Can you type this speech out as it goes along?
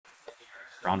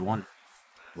Round 1.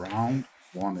 Round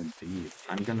 1 indeed.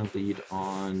 I'm gonna lead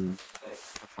on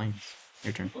the Flames.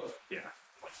 Your turn. Yeah.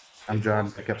 I'm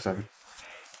John. I kept 7.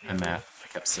 I'm Matt. I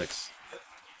kept 6.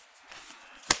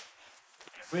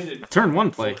 Waited. Turn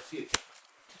 1 play.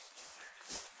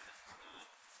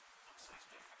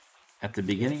 At the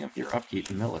beginning of your upkeep,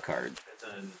 mill a card.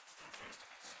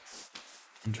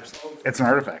 Interesting. It's an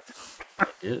artifact.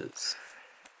 It is.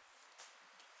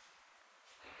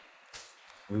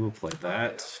 We will play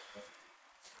that.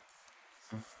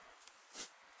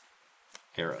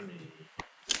 Arrow.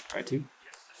 Try 2.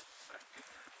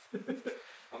 I'm looking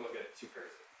at 2 cards.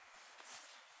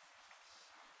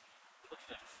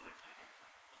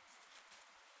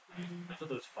 I thought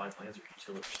those 5 lands are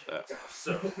utilities.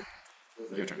 So,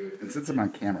 Your turn. And since I'm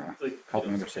on camera, help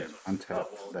me understand. Untap,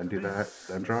 then do that,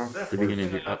 then draw. The beginning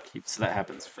of your upkeep. So that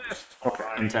happens first. Okay.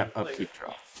 Untap, upkeep,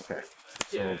 draw. Okay.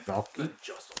 So Valky.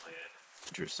 just a land.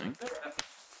 Interesting.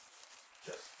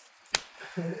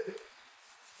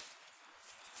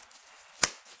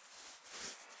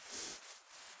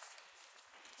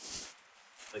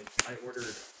 Like, I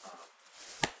ordered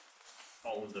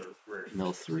all of the rare.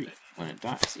 Mill 3. When it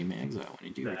dies, you may exile. When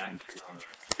you do, return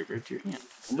contribute it to your hand.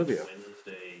 Olivia.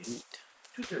 Wednesday.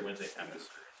 Tuesday or Wednesday after the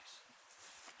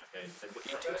Okay, like, what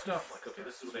you stuff, like, okay,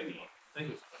 this is what I need. I think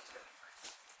it was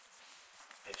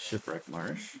Wednesday. Shipwreck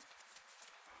Marsh.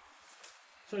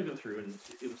 So I go through and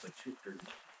it was like $260 to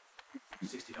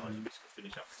basically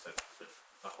finish out the set. But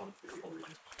I want to be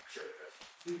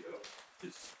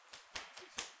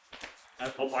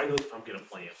I'll buy those if I'm gonna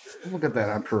play them. Look at that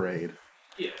on parade.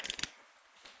 Yeah.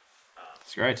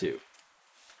 Scry 2.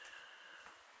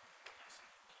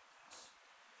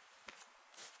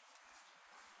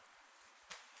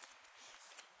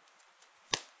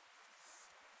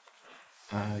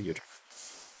 Your turn.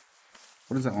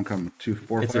 What does that one come?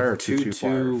 2/4 It's flyer a or 2/2 2/2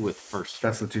 flyer? with first.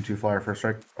 That's the 2/2 flyer first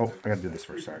strike. Oh, I gotta do this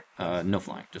first. Sorry. No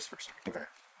flying, just first. Okay.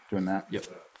 Doing that. Yep.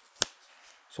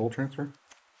 Soul transfer.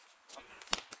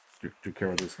 Do you care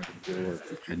what this is?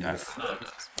 It dies.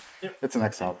 It's an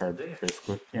exile card,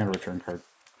 basically, and a return card.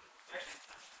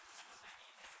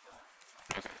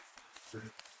 Okay.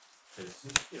 Because,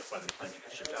 you know, by the time you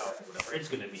get shipped out or whatever, it's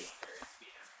gonna be.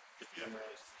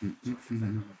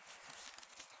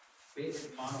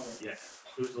 Yeah.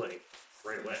 It was like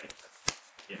right away.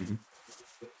 Yeah.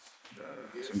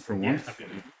 Some for one. Yeah. Okay.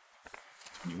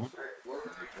 21.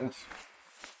 Yes.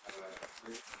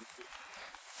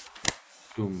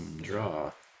 Boom,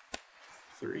 draw.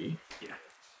 3. Yeah.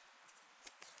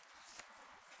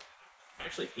 I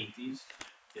actually hate these.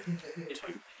 If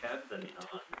I had the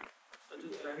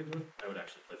non-Dungeons & Dragons one, I would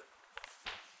actually play them.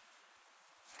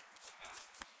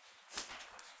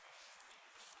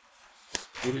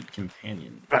 Hated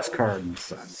Companion. Best card in the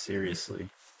set. Seriously.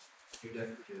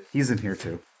 He's in here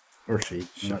too, or she.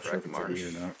 I'm not sure Shipwreck if it's a Marsh. he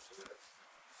or not.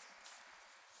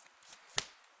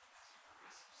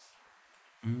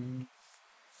 Mm.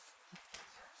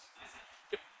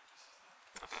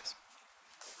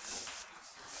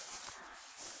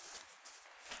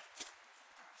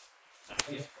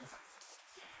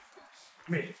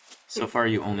 So far,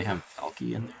 you only have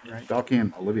Valky in there, right? Valky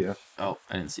and Olivia. Oh,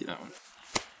 I didn't see that one.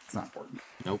 It's not important.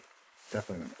 Nope.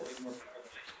 Definitely not important.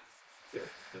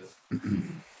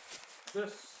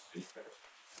 This.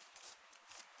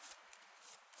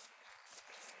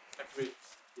 Activate.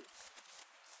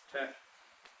 Attack.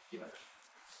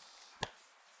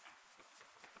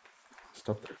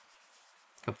 Stuff there.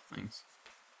 Couple things.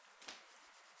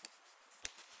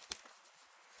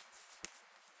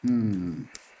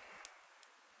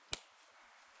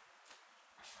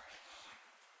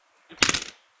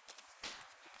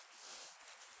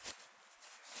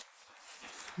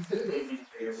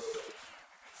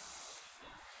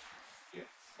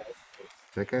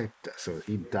 Okay, so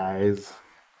he dies.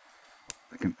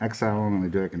 I can exile him, and I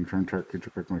do. I can return target creature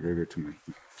card from my graveyard to my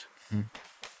hand.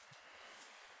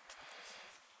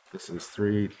 This is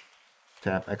 3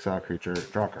 tap exile creature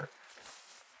draw card.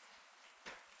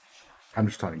 I'm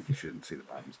just talking. You shouldn't see the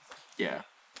bottoms. Yeah,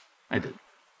 I did.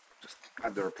 Just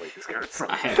I've never played these cards.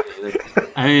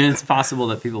 I mean, it's possible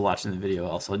that people watching the video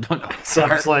also don't know. So I'm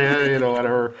just like, you know,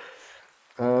 whatever.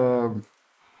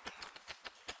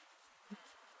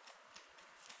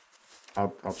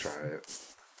 I'll try it.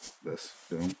 This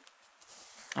Doom.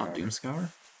 Oh,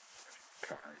 Doomscour?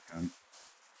 Counter again.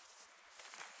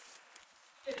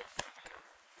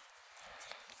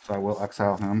 So I will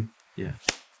exile him. Yeah.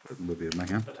 Put Olivia in my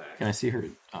hand. Can I see her?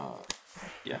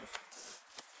 Yeah.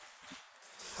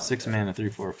 6 mana,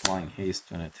 3/4 flying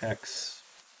haste. When it attacks,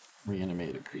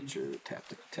 reanimate a creature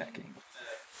tapped attacking.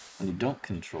 When you don't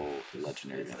control the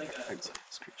legendary, exile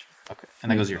this creature. Okay.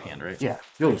 And that goes to your hand, right? Yeah,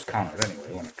 you'll just count it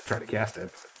anyway when I try to cast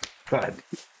it. But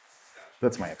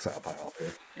that's my exile pile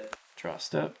there. Yeah. Draw a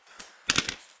step.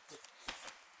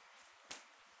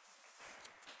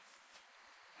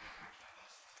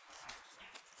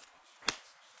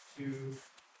 I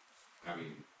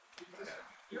mean,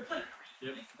 you're playing.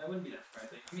 Yep. That wouldn't be that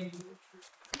surprising. I mean,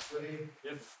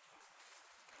 yep.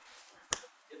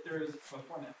 If there is a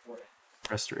format for it.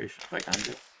 Restoration by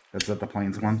Ganja. That's at the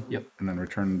plains one? Yep. And then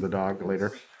return the dog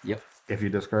later? Yep. If you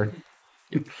discard?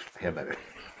 Yep. I have that.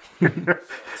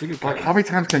 It's a good Like, card. how many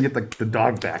times can I get the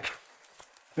dog back?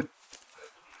 And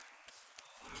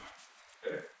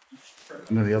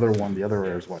then the other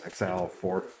rare is what? Exile,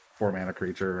 four mana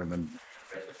creature, and then...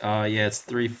 Yeah, it's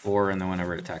 3/4, and then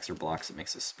whenever it attacks or blocks, it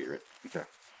makes a spirit. Okay.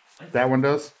 That one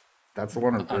does? That's the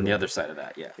one? Or On the other side of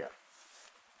that, yeah. Yeah.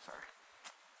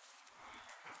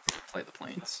 Play the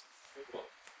planes.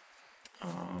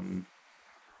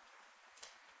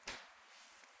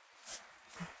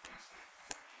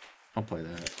 I'll play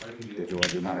that. Did you want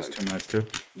to do -2/-2?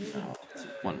 No, it's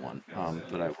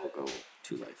 1/1. But I will go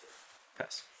 2 life.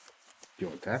 Pass. Do you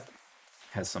want that?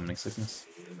 Has summoning sickness.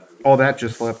 Oh, that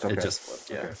just flipped? Okay. It just flipped,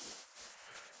 yeah. Okay.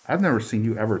 I've never seen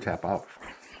you ever tap out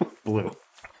blue.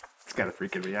 It's kind of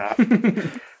freaking me out.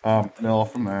 Mill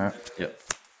from that. Yep.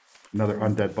 Another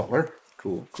Undead Butler.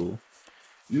 Cool, cool.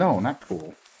 No, not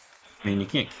cool. I mean, you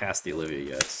can't cast the Olivia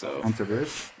yet, so Once it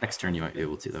is. next turn you might be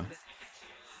able to, though.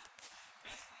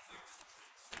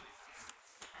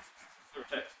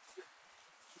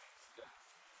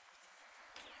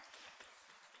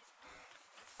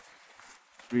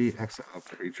 Three exile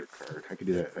creature card. I could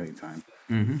do that anytime.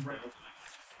 Mm-hmm.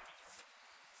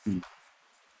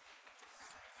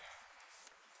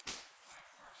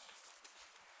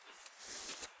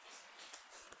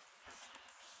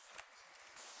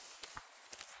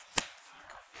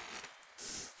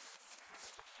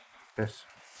 Yes.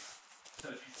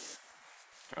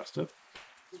 Draw step.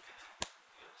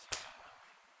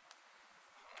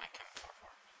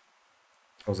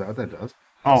 Oh, is that what that does?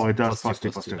 Oh, it does. Plus two,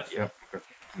 +2/+2. plus two. Yep. Okay.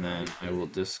 And then I will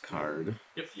discard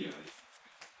Yep.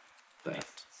 that.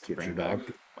 Get Bring your back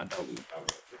dog. my dog.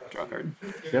 Draw a card.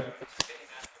 Yep.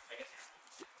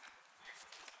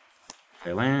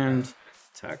 I land.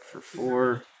 Attack for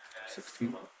 4.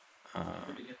 16.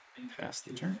 Pass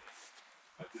the turn.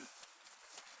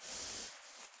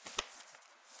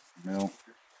 Mill.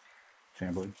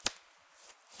 Shambling.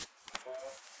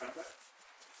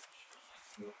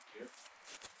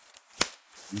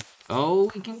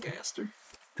 Oh, we can cast her.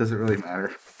 Doesn't really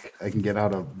matter. I can get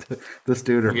out of this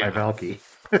dude or my Yeah. Valky.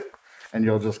 And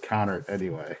you'll just counter it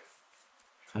anyway.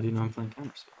 How do you know I'm playing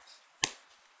counter spells?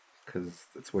 Because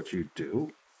that's what you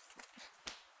do.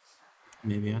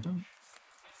 Maybe I don't.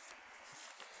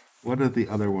 What did the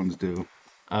other ones do?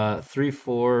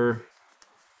 3/4,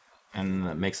 and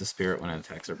that makes a spirit when it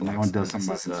attacks or And that blocks. one does And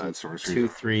something this about is, instant sorcery.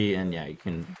 2/3, and yeah, you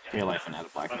can pay life and add a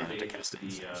black mana to cast it.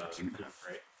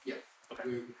 Right. Yeah.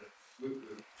 Okay.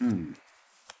 Hmm.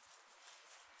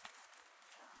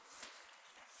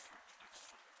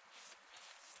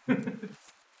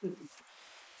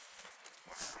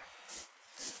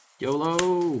 YOLO!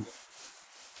 Alright,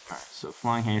 so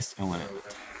flying haste and win it.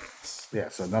 Yeah,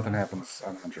 so nothing happens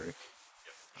on entry.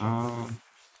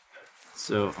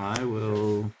 So I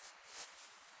will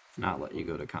not let you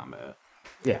go to combat.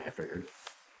 Yeah, I figured.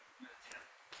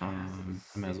 I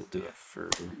might as well do it for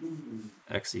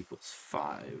X equals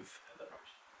 5.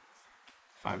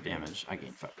 5 damage. I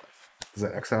gain 5 life. Is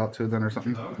that exile too then or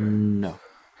something? No.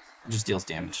 It just deals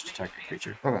damage to target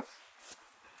creature. Okay.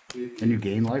 And you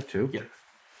gain life too? Yep.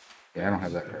 Yeah, I don't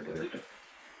have that card either.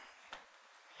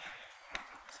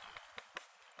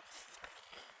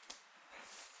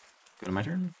 Go to my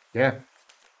turn. Yeah.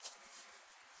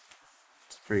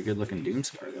 It's a pretty good looking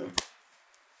Doomscar though.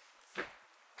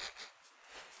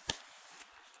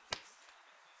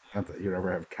 Not that you'd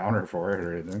ever have counter for it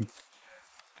or anything.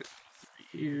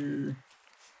 Here.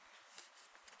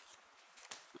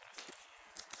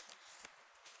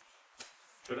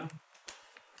 Go down.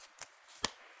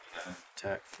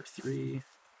 Attack for 3.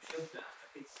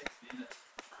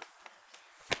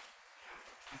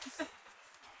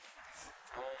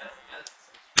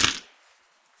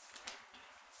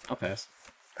 I'll pass.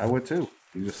 I would too.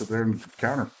 You just sit there and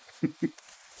counter.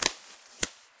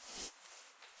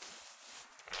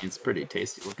 It's pretty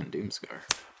tasty looking Doomscar.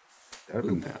 That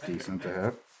would be decent to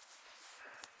have.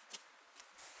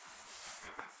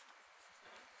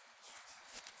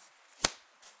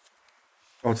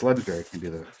 Oh, it's legendary. You can do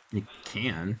that. You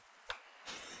can.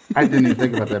 I didn't even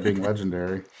think about that being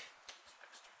legendary.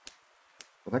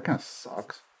 Well, that kind of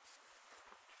sucks.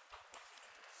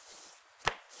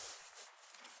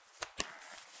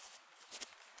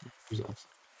 Who's else?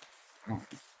 Oh.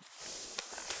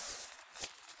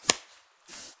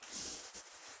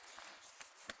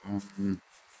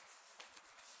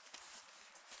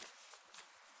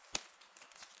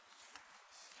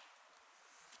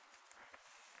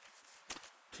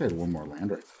 If I had one more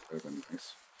land right, that would have been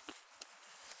nice.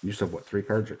 You used to have what, 3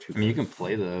 cards or 2? I mean, you can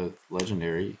play the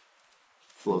legendary,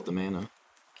 float the mana,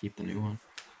 keep the new one.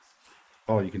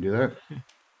 Oh, you can do that?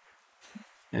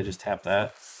 Yeah, just tap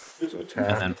that, So tap.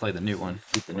 and then play the new one,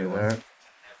 keep the new one. That.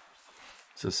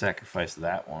 So sacrifice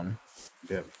that one,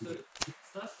 Yep. and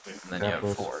then Tap you have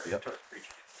those. 4. Yep.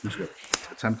 Let's go.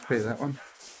 Attempt to pay that one.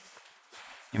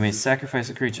 You may sacrifice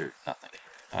a creature. Nothing.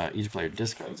 Each player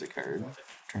discards a card.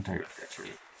 Turn target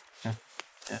creature. Yeah.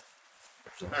 Yeah.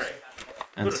 Alright.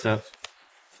 And stuff.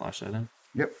 Flash that in.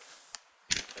 Yep.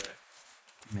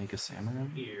 Make a samurai.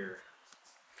 Here.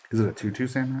 Is it a 2/2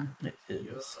 samurai? It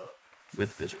is.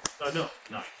 With vigil. No,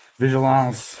 no.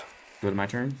 Vigilance. Go to my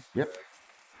turn. Yep.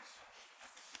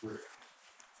 I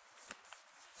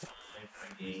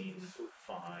gain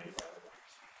 5.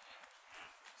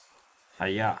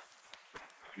 Hiya.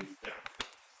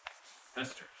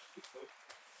 Esther.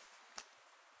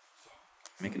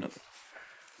 Make another.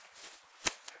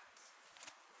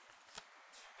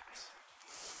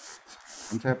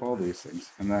 Untap all these things.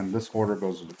 And then this order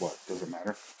goes with what? Does it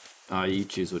matter? You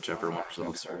choose whichever one So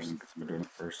goes first. because I'm doing it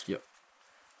first. Yep.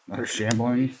 Another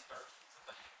shambling.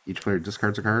 Each player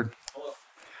discards a card.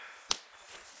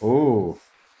 Oh,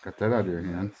 got that out of your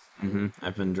hand. Mm-hmm.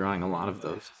 I've been drawing a lot of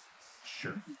those.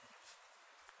 Sure.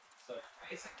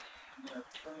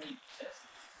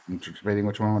 I'm just debating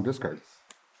which one I want to discard.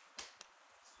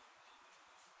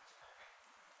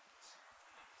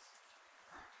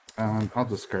 I'll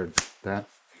discard that.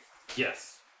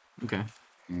 Yes. Okay.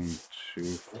 1, 2,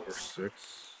 4, 6.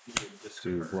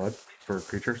 2 blood for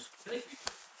creatures.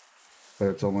 But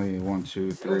it's only 1,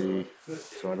 2, 3.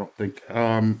 So I don't think.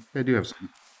 I do have some.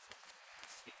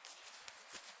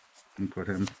 And put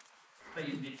him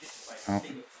out.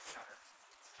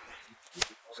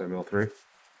 Samuel 3.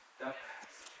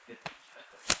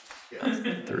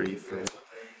 3 for.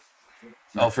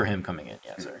 Oh, for him coming in.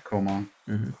 Yeah, sorry. Komon.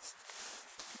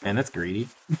 Man, that's greedy.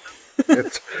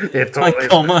 It's Like, totally,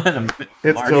 come on.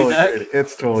 it's Mardu totally deck. greedy.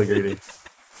 It's totally greedy.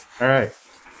 All right.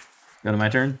 Go to my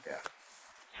turn? Yeah.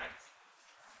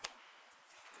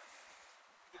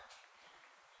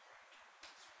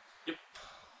 Yep.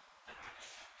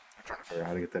 I'm trying to figure out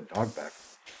how to get that dog back.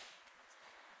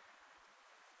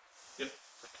 Yep.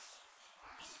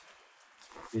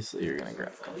 Obviously, you're going to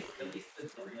grab one.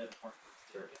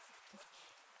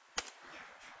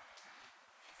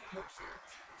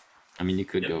 I mean, you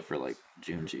could go for, like,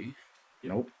 Junji.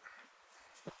 Nope.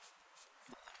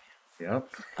 Yep.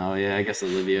 Oh, yeah, I guess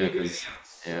Olivia, because,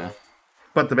 yeah.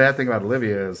 But the bad thing about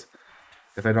Olivia is,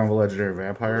 if I don't have a legendary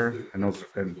vampire, and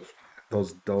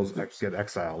those get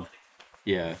exiled.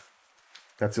 Yeah.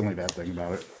 That's the only bad thing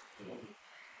about it.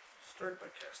 Start by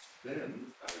casting.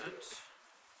 Then that.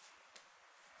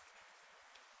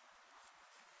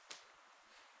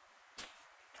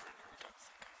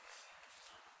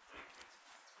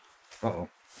 Uh-oh.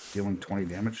 Dealing 20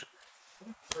 damage.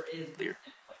 Clear.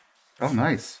 Oh,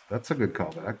 nice. That's a good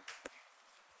callback.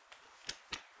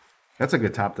 That's a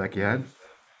good top deck you had.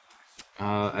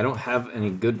 I don't have any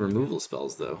good removal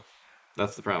spells, though.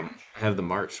 That's the problem. I have the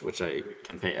March, which I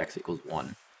can pay X equals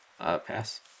 1.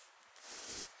 Pass.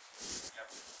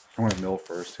 I want to mill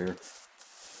first here.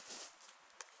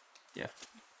 Yeah.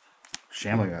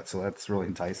 Shambling that, so that's really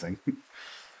enticing.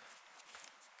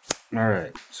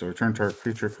 Alright, so return target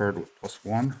creature card with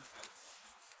 +1.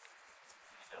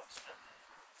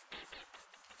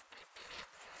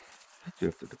 I do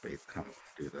have to debate how to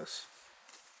do this.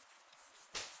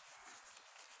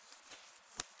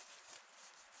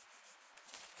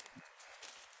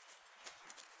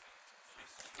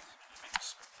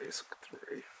 Basic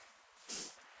 3.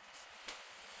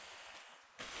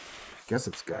 I guess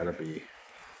it's gotta be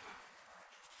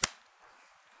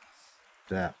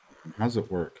that. How's it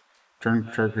work? Turn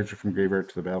target creature from graveyard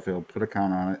to the battlefield, put a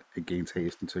counter on it, it gains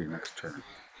haste until your next turn.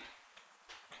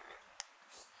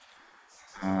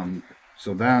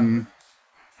 So then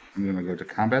I'm gonna go to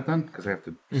combat then, because I have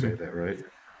to say that, right?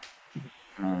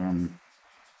 And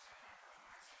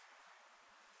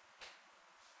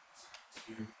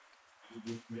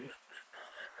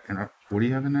what do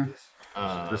you have in there?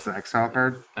 Just the exile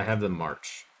card? I have the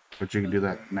March. But you can do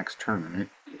that next turn, right?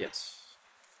 Yes.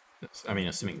 I mean,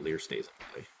 assuming Lear stays in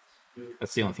play.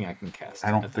 That's the only thing I can cast.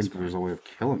 I don't at this think there's a way of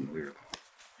killing Lear.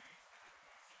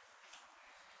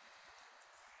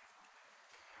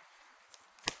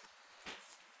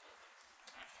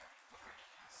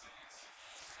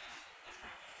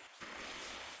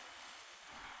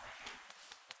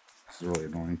 This is really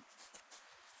annoying.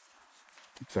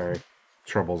 Sorry.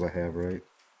 Troubles I have, right?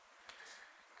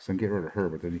 So I can get rid of her,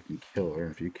 but then you can kill her.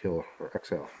 And if you kill or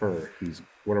exile her, he's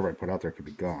whatever I put out there could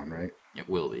be gone, right? It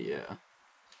will be, yeah.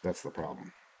 That's the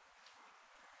problem.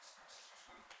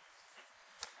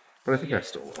 But I think I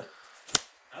still will.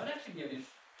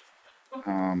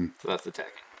 So that's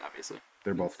attacking, obviously.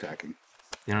 They're both attacking.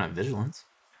 They don't have vigilance.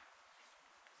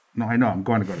 No, I know. I'm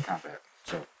going to go to combat.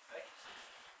 So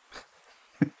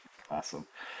awesome.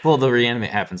 Well, the reanimate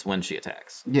happens when she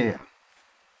attacks. Yeah, yeah.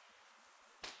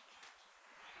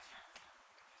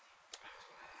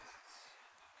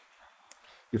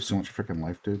 You have so much freaking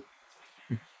life, dude.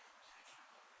 Yeah,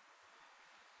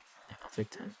 I'll take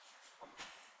 10.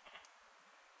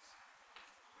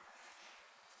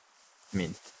 I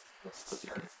mean, suppose you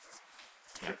can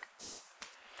attack.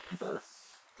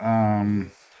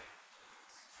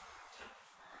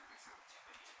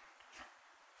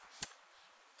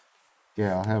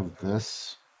 Yeah, I'll have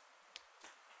this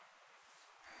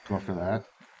go after that,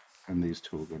 and these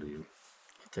two will go to you.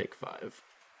 I'll take 5.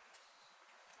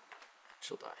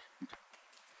 She'll die.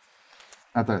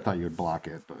 Not that I thought you would block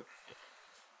it, but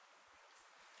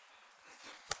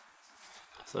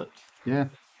That's it. yeah,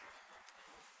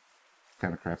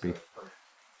 kind of crappy.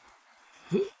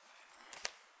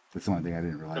 That's the only thing I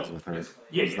didn't realize with her was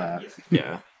that.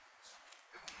 Yeah.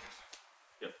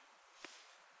 Yep.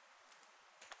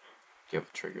 You have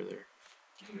a trigger there.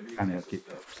 I need to keep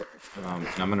sorry. And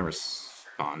I'm going to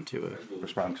respond to it.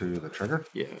 Respond to the trigger.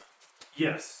 Yeah.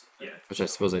 Yes. Yeah. Which I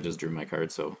suppose I just drew my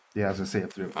card, so Yeah, I was gonna say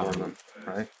it through it for them,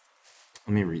 right?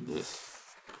 let me read this.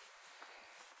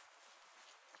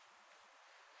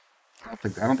 I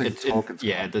don't think tokens.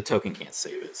 Yeah, the token can't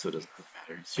save it, so it doesn't really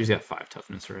matter. She's got 5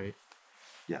 toughness, right?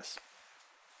 Yes.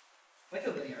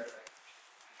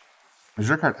 Does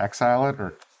your card exile it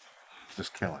or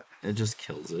just kill it? It just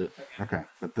kills it. Okay,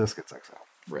 but this gets exiled.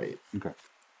 Right. Okay.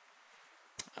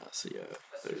 So yeah,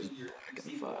 there's back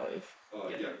in 5. So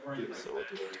we'll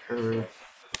do her.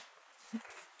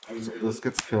 So this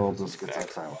gets killed, this gets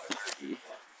exiled.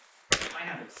 I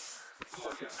had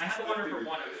the wonder for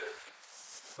one,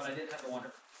 but I didn't have the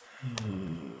wonder.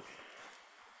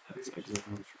 That's exile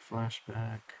for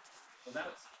flashback. So that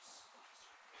was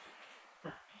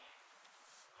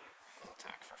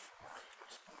Attack for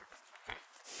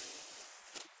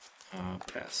 4.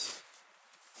 Pass.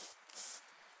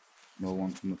 No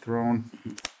one from the throne.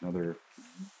 Another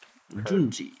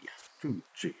Junji.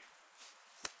 Junji.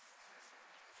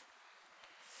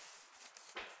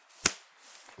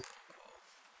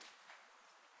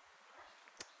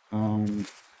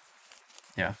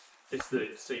 Yeah. It's the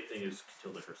same thing as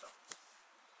Tilda herself.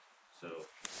 So,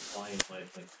 flying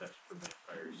life link effects for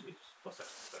vampires is plus X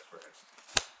effects for X.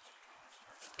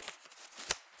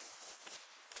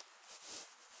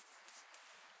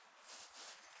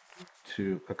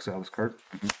 To exile this card.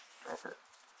 Draw card.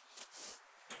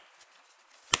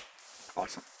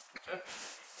 Awesome.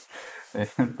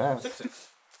 And pass.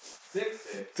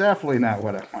 6/6. Definitely not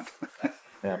what I want to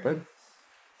happen.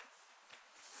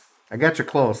 I got you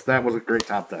close. That was a great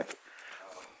top deck.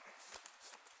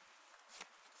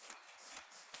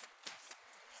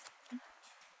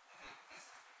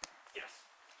 Yes.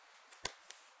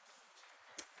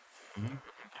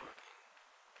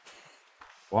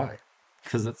 Why?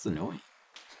 Because that's annoying.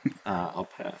 I'll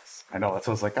pass. I know, that's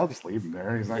what I was like, I'll just leave him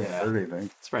there. He's not Yeah. gonna hurt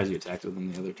anything. Surprised you attacked with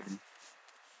him the other turn.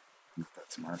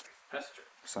 That's smart. Passenger.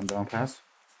 Sundown pass.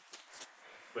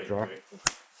 Wait, Draw. wait.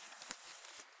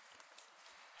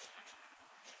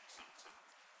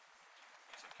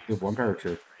 You have one card or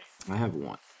two. I have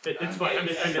 1. It's fine. I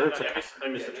missed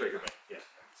the trigger, but yeah.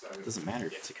 It doesn't matter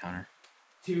if it's a counter.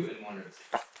 2 and 1.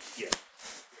 Yeah.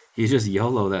 You just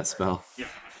YOLO that spell. Yeah.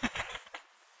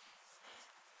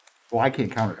 Well, I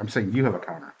can't counter. I'm saying you have a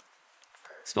counter.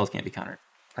 Spells can't be countered.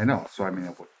 I know, so I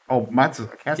mean, oh, mine's a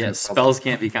casting. Yeah, spell. spells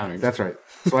can't be countered. That's right.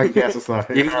 So I can cast a spell.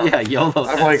 Yeah, YOLO I'm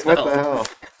that like, spell. what the hell?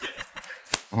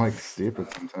 I'm like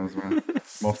stupid sometimes, man.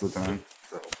 Most of the time.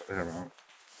 So I don't know.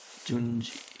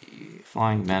 Junji.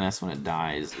 Flying Menace. When it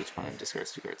dies, each opponent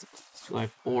discards 2 cards of its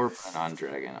life or put a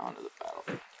non-dragon onto the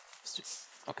battlefield.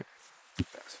 Okay.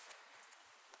 Pass.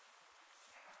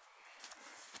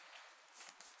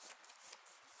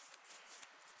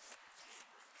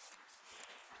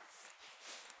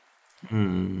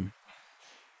 Hmm.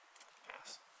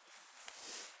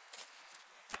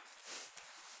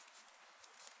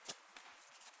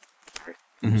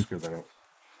 Right. Screw that up.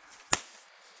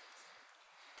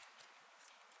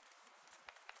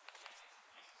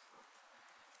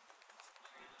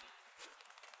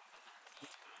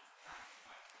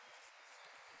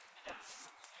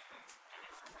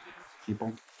 Keep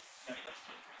them.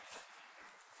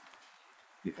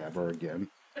 You have her again.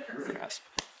 Grasp.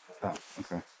 Oh,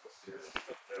 okay.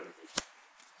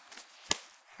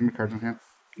 How many cards in hand?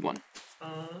 1.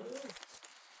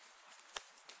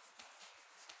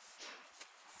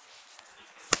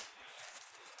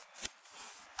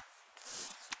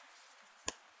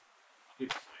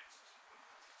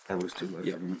 I lose 2 life.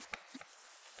 Yep.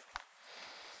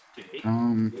 Go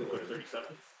to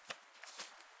 37.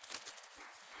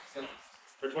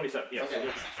 Or 27, yeah. So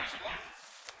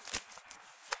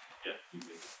yeah, you did.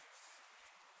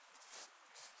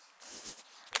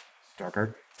 Draw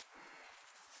card.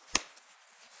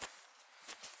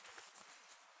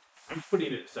 I'm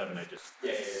putting it at 7. I just.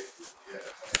 Yeah.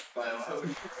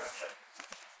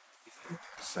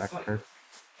 Sack card.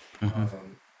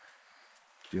 Mm-hmm.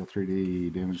 Deal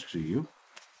 3D damage to you.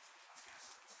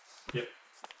 Yep.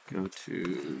 Go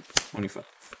to 25.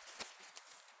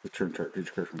 Return target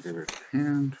creature card from graveyard to your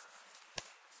hand.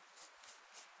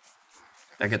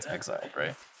 That gets exiled,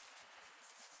 right?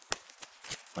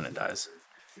 When it dies.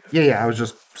 Yeah, I was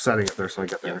just setting it there so I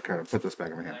get there to kind of put this back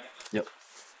in my hand. Yep.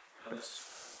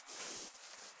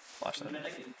 Flash that.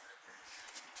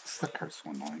 That card's so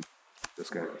annoying.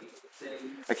 This guy.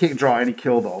 I can't draw any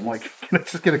kill though. I'm like, can I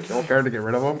just get a kill card to get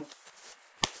rid of him?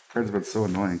 Card's been so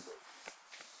annoying.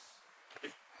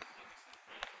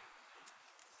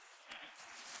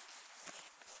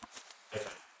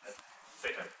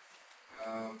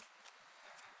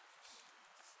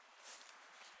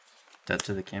 Dead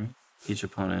to the Kami. Each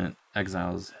opponent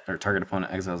exiles, or target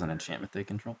opponent exiles an enchantment they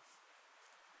control.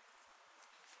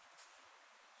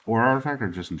 Or artifact or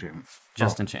just enchantment?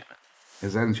 Just enchantment.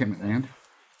 Is that enchantment land?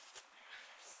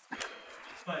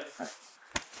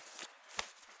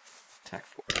 Attack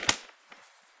 4.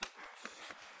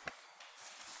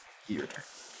 Your turn.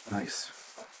 Nice.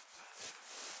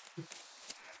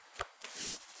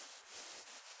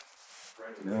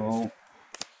 No.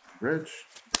 Bridge.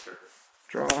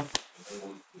 Draw.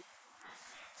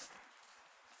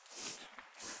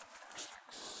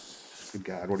 Good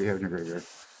God, what do you have in your graveyard?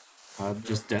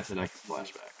 Just death that I can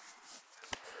flash back.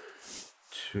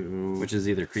 2. Which is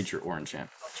either creature or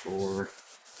enchantment. 4.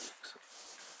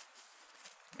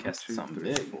 Cast 2, something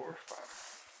 3, big. 4, 5,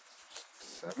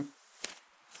 7.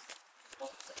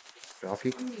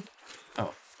 Valky.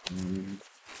 Oh. I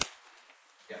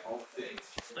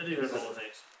do have all the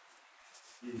things.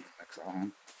 Exile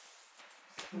him.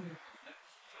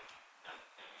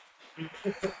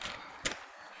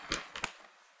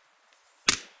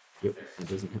 Yep. It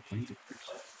doesn't hit planes.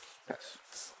 Yes.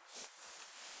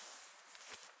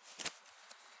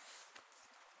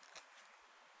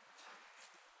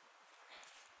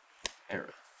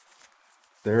 Error.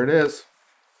 There it is.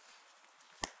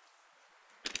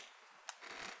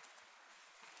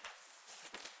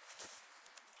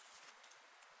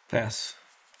 Pass.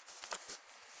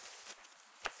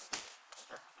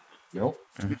 Nope.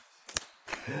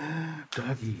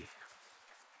 Doggy.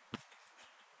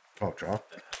 Oh, draw.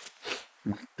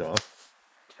 Duh.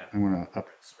 I'm gonna up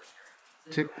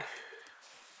tick.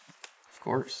 Of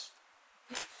course.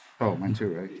 Oh, mine too,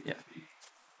 right? Yeah.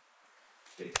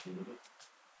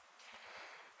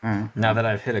 Alright. Now that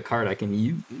I've hit a card I can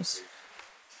use.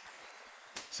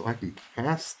 So I can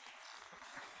cast.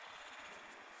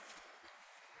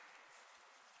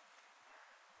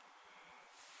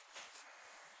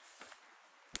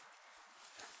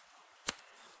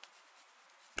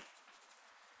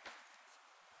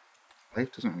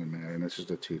 Life doesn't really matter, and it's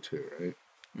just a 2/2, right?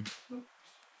 Mm-hmm.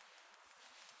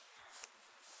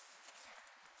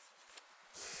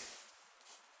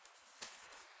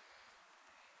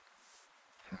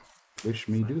 Wish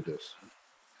me do this.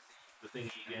 The thing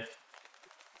you get.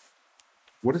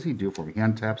 What does he do for me? He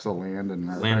untaps a land and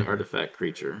Land artifact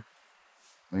creature.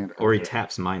 Land Or he artifact.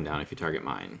 taps mine down if you target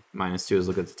mine. -2 is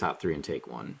look at the top 3 and take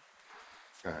 1.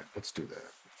 Alright, let's do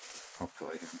that. I'll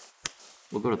play him.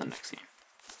 We'll go to the next game.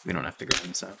 We don't have to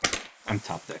grind this out. I'm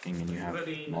top decking and you have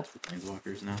multiple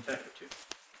planeswalkers now. Attack for 2.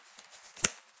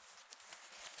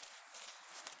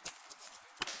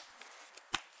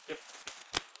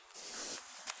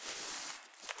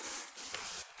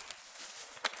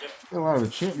 Got a lot of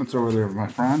enchantments over there, my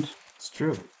friend. It's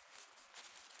true.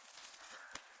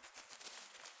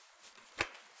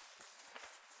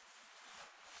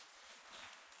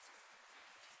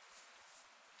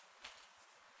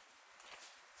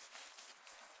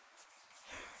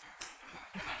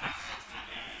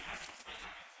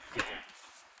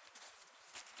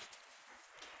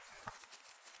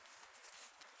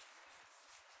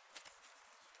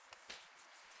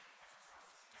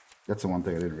 That's the one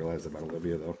thing I didn't realize about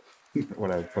Olivia, though.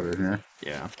 When I put her in here.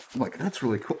 Yeah. I'm like, that's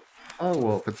really cool. oh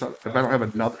well, if I don't have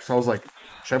another, so I was like,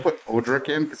 should I put Odric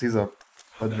in because he's a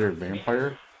legendary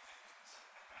vampire?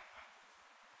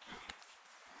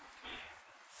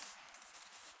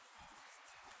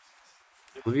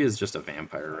 Olivia is just a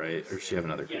vampire, right? Or does she have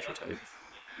another creature type?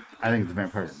 I think it's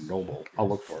vampire noble. I'll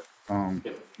look for it.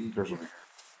 There's one.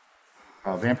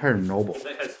 Vampire noble.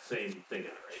 That has the same thing in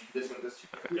it, right? This one, this.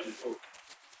 Yep.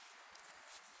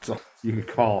 So you could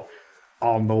call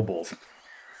all nobles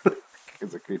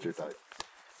as a creature type.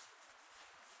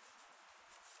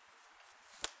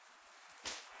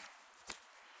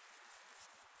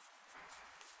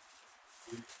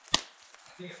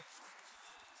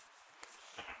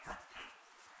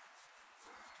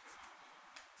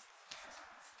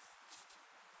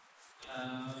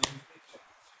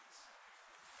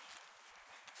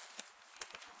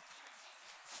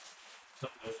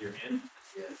 Something else you're in.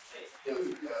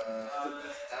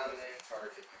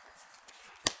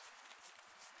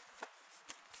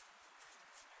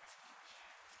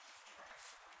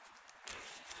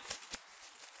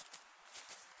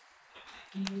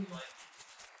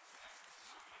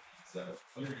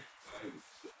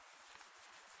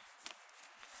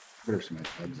 Better see my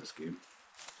bugs this game.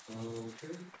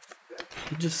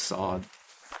 He just saw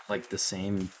like the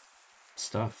same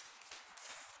stuff.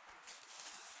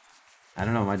 I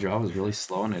don't know, my draw was really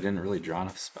slow and I didn't really draw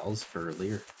enough spells for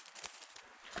Lear.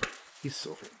 He's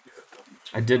so freaking good.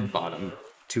 I did bottom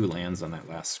 2 lands on that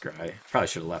last scry. Probably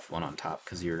should have left 1 on top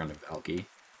because you were going to Valky.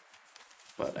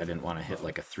 But I didn't want to hit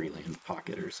like a 3-land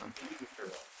pocket or something.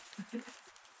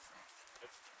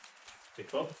 Take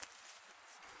 12.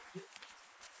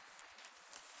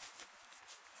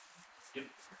 Yep.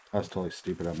 I was totally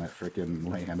stupid on that freaking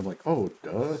land. I'm like, oh,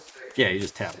 duh. Yeah, you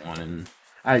just tap 1 and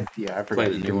I forgot Play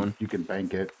the you new can, one. You can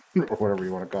bank it or whatever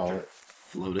you want to call it.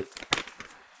 float it.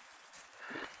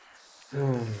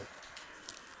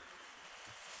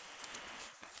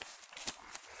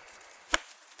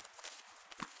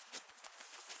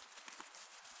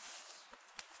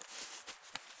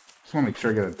 Just want to make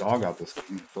sure I get a dog out this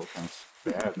game. I feel kind of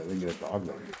bad. I didn't get a dog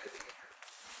though.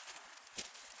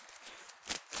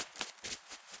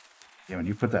 Yeah, when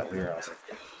you put that Lear, I was like,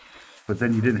 but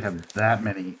then you didn't have that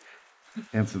many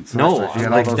instant No, sorcerers. You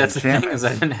had like all those that's the thing enchantments. is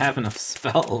I didn't have enough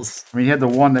spells. I mean, you had the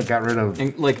one that got rid of.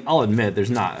 And like I'll admit, there's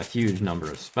not a huge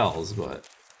number of spells, but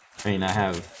I mean I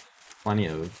have plenty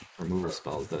of removal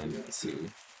spells that I need to see.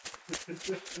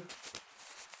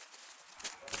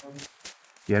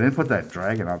 Yeah, I didn't put that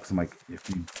dragon out because I'm like, if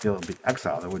you deal the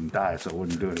exile, it wouldn't die, so it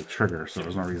wouldn't do any trigger. So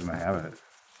there's no reason to have it.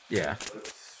 Yeah.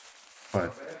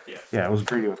 But yeah, it was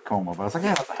greedy with Coma. But I was like,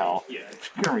 yeah, what the hell? Yeah.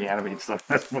 I'm gonna reanimate stuff.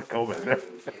 That's what Coma in there.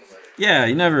 Yeah,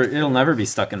 it'll never be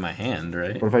stuck in my hand,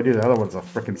 right? But if I do the other one's a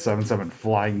freaking 7/7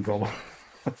 flying Coma,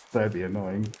 that'd be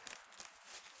annoying.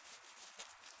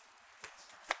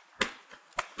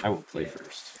 I will play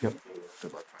first. Yep.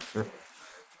 Good luck, Faster.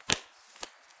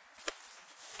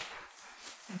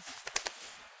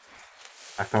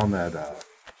 I found that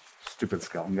stupid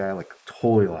skeleton guy like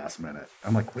totally last minute.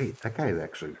 I'm like, wait, that guy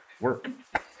actually work.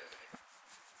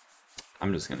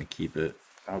 I'm just gonna keep it.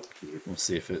 I'll keep. We'll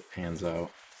see if it pans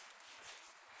out.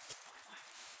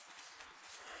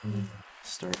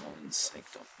 Start on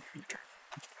Sanctum. Your turn.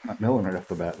 Not milling right off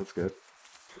the bat. That's good.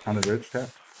 On the bridge tap.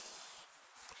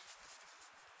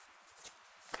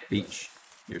 Beach.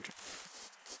 Your turn.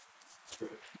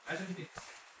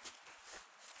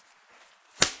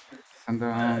 And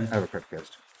I have a crit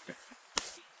cast.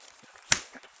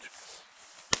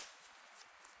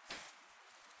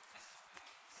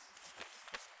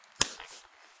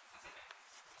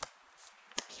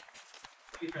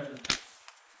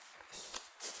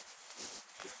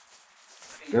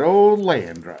 Good old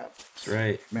land drop. That's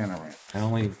right. Mana ramp. I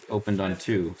only opened on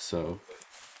 2, so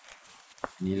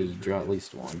needed to draw at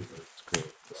least 1. Let's go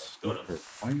with the stupid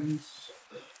planes.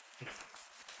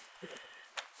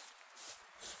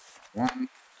 1.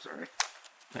 Sorry.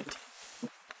 19.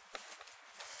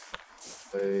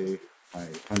 Play my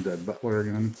undead butler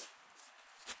again.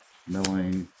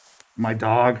 Milling. My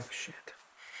dog. Shit.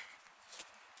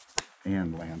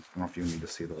 And land. I don't know if you need to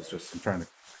see those. Just I'm trying to.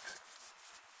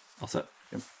 All set.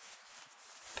 Yep.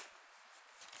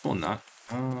 I will not.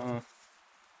 No,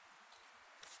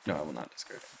 I will not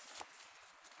discard.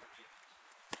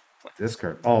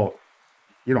 Discard. Oh,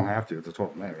 you don't have to. It's a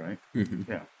 12 May, right?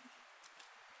 Mm-hmm. Yeah.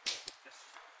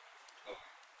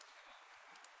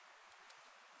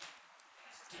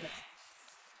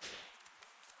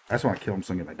 I just want to kill him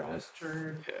so I can get my dog.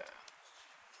 Yeah.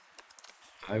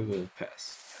 I will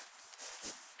pass.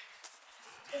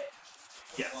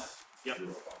 Yes. Yep.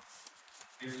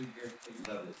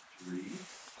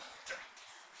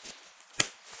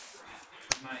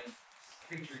 my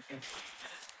creature can.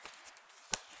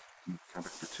 Come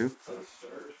back for 2. You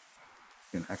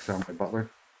can exile my butler.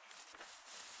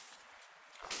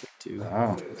 2.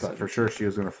 Oh, thought for sure she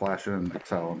was going to flash in and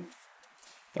exile him.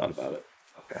 Thought about it.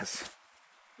 Yes.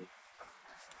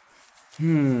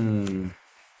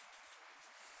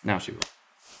 Now she will.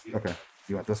 Okay.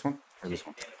 You want this one or this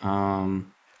one?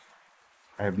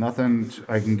 I I have nothing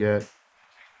I can get.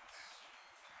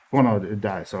 Well, no, it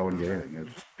dies, so I wouldn't get anything. It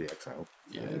would just be exiled.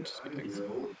 Yeah, it'd just be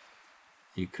exiled.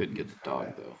 You could get the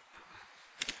dog though.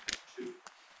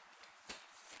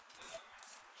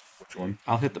 Which one?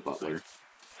 I'll hit the butler.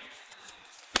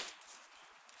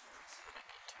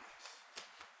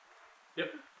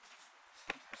 Yep.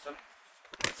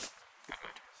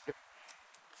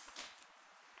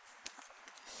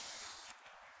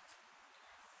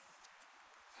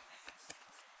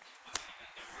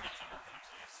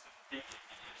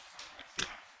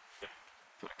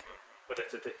 But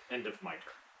it's at the end of my turn.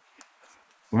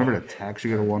 Whenever it attacks, you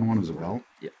get a 1/1 as well.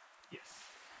 Yes.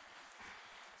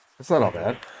 That's not all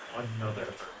bad. Another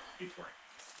d20.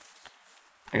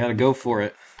 I gotta go for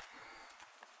it.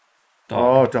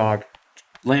 Dog. Oh, dog.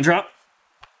 Land drop?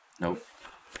 Nope.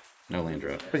 No land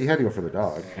drop. But you had to go for the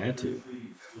dog. I had to.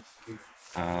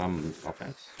 I'll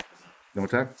pass. No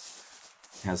attack?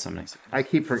 Has some next. I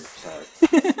keep for. Sorry.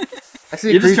 I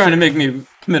see. You're just trying to make me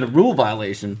commit a rule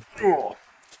violation.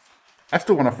 I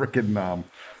still want to freaking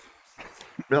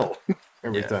bill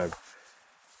every time.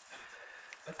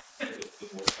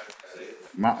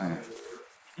 Mountain.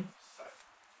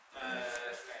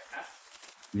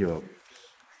 Yo,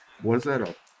 what is that?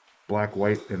 A black,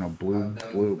 white, and a blue,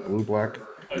 black?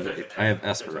 I have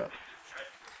Esper up.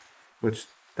 Which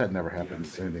that never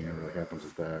happens. Anything that really happens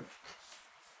with that.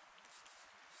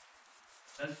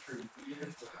 That's true.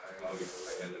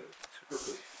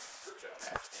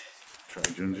 Try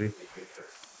Junji.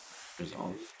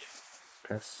 Resolve.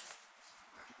 Pass.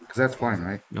 Because that's flying,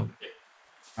 right? Nope.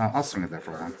 I'll swing at that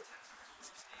for 1.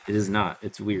 It is not.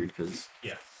 It's weird because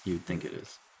Yeah. you'd think it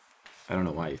is. I don't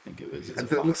know why you think it is. It's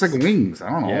a It looks fox. like wings. I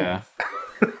don't know. Yeah.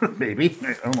 Maybe.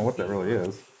 I don't know what that really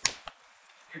is.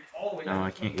 You're all the way No, down.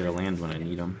 I can't get a land when I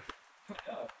need them.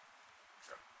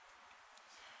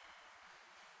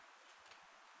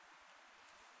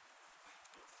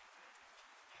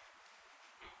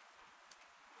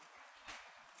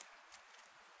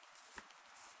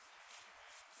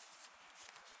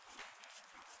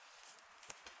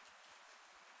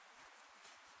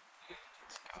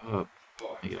 Up.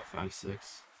 I get a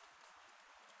 5/6.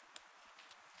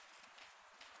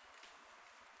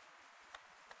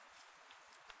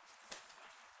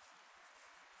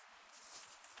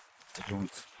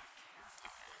 Joints.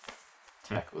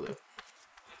 Attack with it.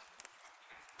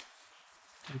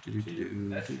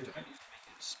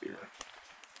 Spear.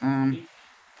 I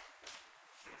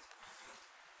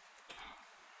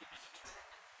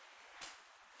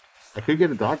could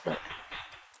get a dog back.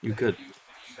 You could.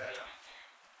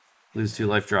 Lose 2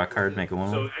 life, draw a card, make a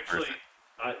 1. So actually,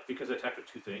 because I attacked with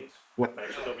 2 things, What? I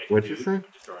actually don't make What'd a you dude, say?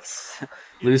 just draw a card.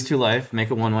 Lose 2 life, make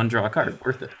a 1/1, draw a card.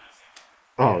 Worth it.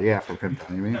 Oh yeah, for pin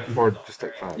down, you mean? Or just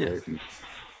take 5, Yes. right? And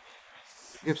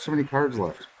you have so many cards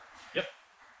left. Yep.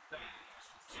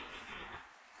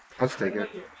 I'll just take it.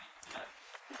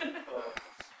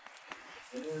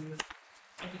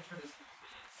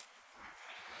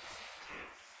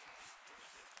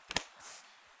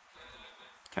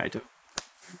 Kaito.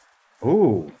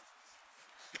 Ooh.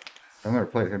 I've never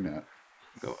played him yet.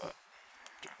 Go up.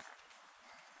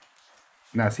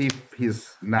 Now, see,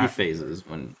 he's He not. phases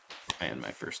when I end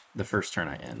the first turn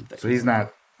I end. So he's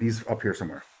not. He's up here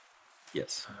somewhere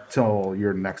Yes. till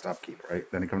your next upkeep, right?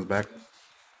 Then he comes back.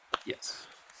 Yes.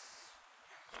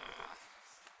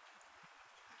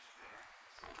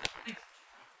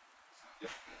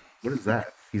 What is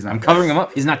that? He's not. I'm covering him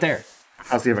up. He's not there.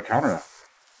 How's he have a counter now?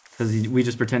 Because we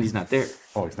just pretend he's not there.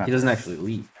 Oh, he's not. He doesn't actually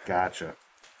leave. Gotcha.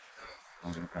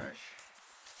 Okay.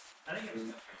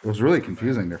 It was really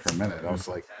confusing there for a minute. I was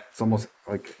like, it's almost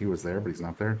like he was there, but he's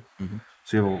not there. Mhm.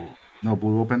 So you have no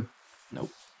blue open.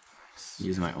 Nope.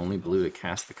 Use my only blue to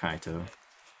cast the Kaito.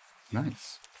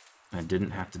 Nice. I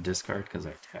didn't have to discard because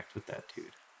I attacked with that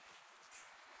dude.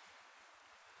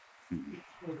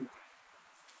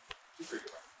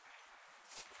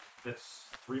 That's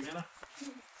 3 mana.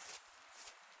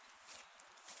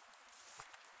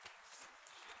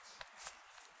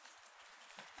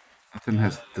 Nothing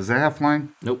has. Does that have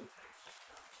flying? Nope.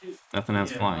 Nothing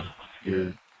has flying. You're,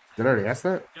 Did I already ask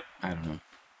that? I don't know.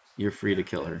 You're free to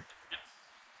kill her.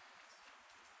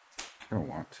 I don't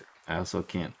want to. I also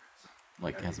can't,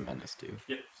 like, has menace too.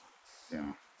 Yep.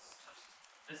 Yeah.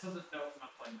 This doesn't know about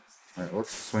Alright,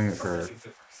 let's swing it for. Is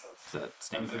that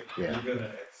stand back? Yeah.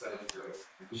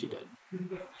 She did.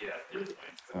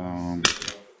 Um.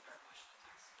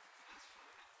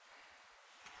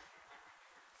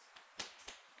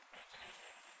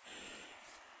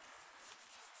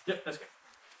 Yep, that's good.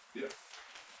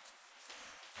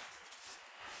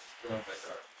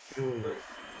 Two,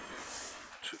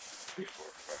 3, 4,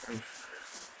 5.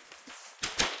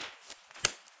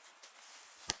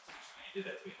 Did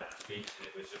that to me last week, and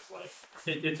it was just like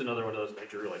it's another one of those I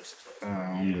drew like 6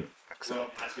 levels. Excel.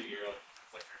 Last week you're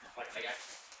like I got.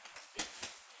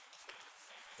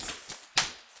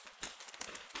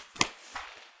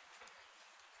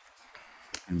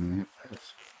 And then hit pass.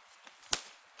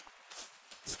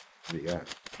 What do you got?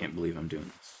 Can't believe I'm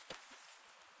doing this.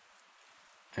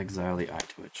 Exile the eye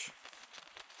twitch.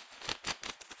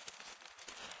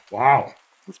 Wow,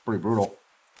 that's pretty brutal.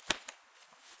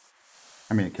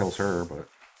 I mean, it kills her, but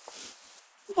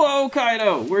Whoa,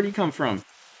 Kaido! Where'd he come from?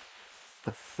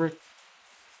 the frick.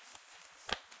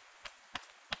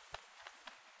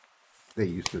 They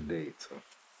used to date, so.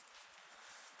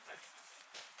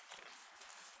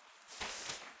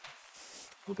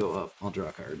 I'll go up. I'll draw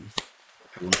a card.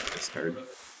 I will not discard.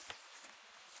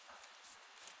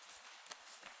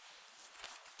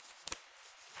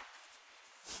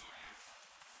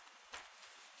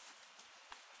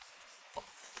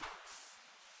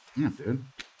 Yeah, dude.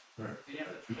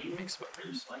 Makes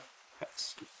butters.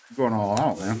 Pass. Going all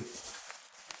out, man.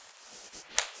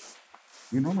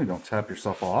 You normally don't tap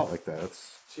yourself all out like that.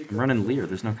 I'm running Lear.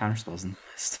 There's no counter spells in the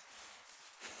list.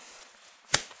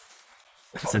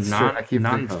 It's a Shit, I keep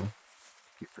non-bow.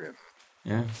 Keep forgetting.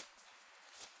 Yeah.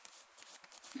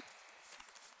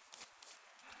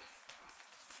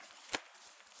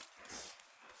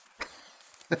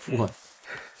 What?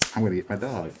 I'm gonna eat my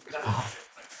dog.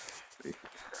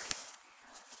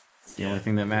 It's the only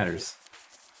thing that matters.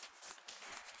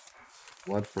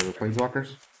 Blood for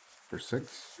planeswalkers? For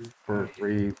 6? For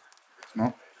 3?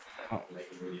 No? Oh.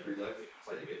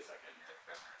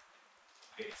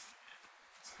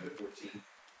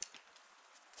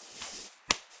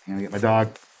 I'm gonna get my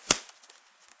dog.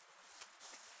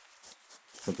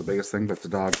 That's the biggest thing, but it's a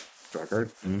dog. Draw a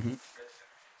card. Mm-hmm.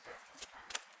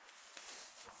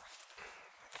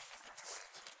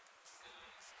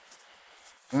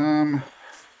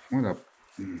 I'm gonna.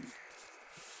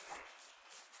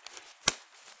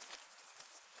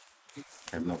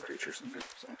 I have no creatures in there,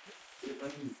 so.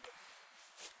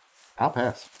 I'll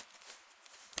pass.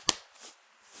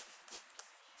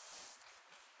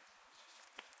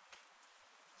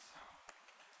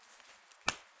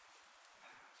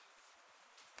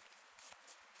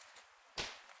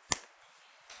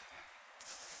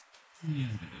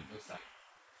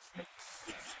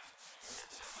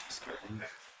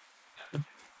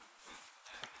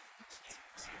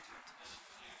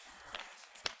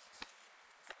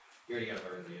 You already got a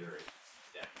Reanimator.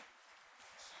 Yeah.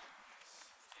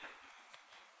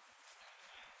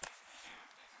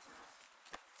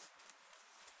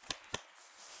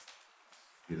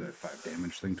 Do that 5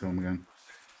 damage thing to him again.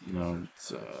 No,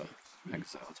 it's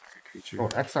exile target creature. Oh,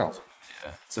 exiles.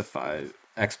 Yeah, it's a 5.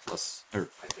 X plus, or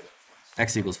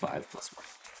X equals 5 plus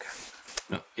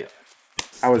 1. No, yeah.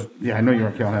 I know you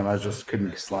weren't killing him. I just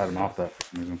couldn't slide him off that for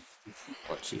some reason.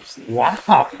 Oh, jeez.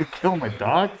 Wow, you killed my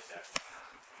dog?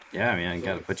 Yeah, I mean, I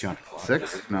gotta put you on a clock.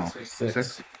 6? No.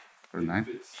 6? Or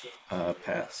 9?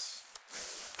 Pass.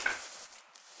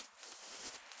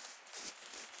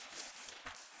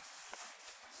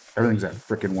 Everything's at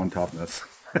frickin' one toughness.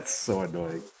 That's so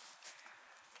annoying.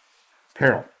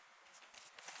 Peril.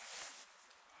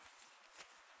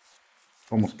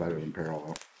 Almost better than Peril,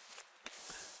 though.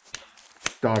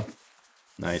 Dog.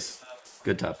 Nice.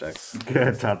 Good top deck.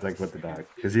 Good top deck with the dog.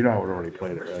 Because you know I would already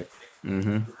played it, right?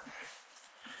 Mm-hmm.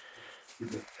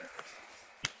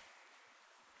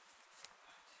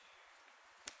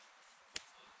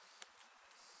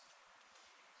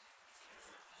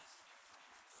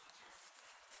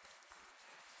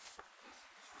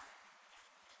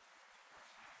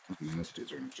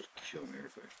 Dynasties are just killing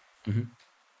everything. Mm-hmm.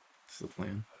 That's the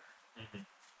plan.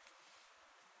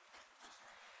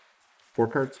 4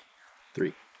 cards?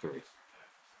 3. 3.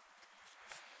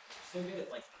 Still get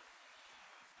it like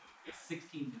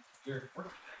 16. You're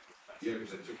working. Yeah,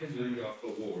 because I took three off the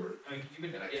board. I mean, you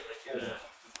would get like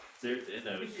There, and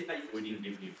I wouldn't even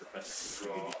give you Professor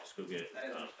Control. You just go get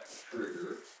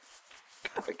Trigger.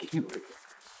 God, I can't.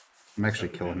 I'm actually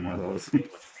killing one of those. I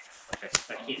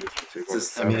can't.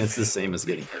 I mean, it's the same as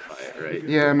getting hit by it, right?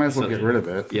 Yeah, I might as well So- get rid of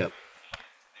it. Yep.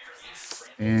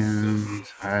 And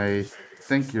I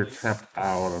think you're tapped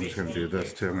out. I'm just going to do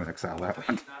this too. I'm going to exile that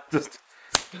one. Just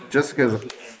Just because.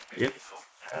 Yep.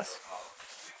 Pass.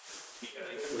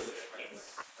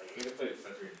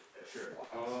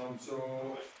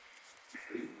 So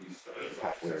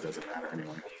Top layer doesn't matter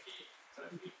anyway.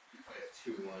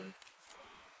 2-1.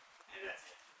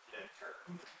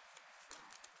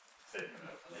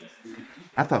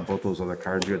 I thought both those other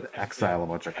cards you had to exile a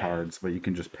bunch of cards, but you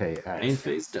can just pay Main X.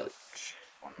 phase deluge.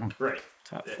 Right.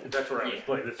 Top full. That's where I was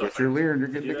playing this. Get your Lear and you're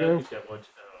good to go. He's got one. Oh,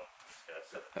 he's got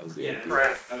 7. That was the Yeah, idea.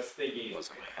 crap. I was thinking.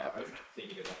 Wasn't gonna I happen. was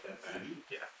thinking about that match.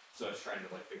 Yeah. So I was trying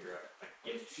to like figure out like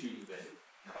get to then.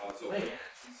 so Yeah.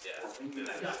 Then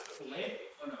I got play.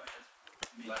 Oh no.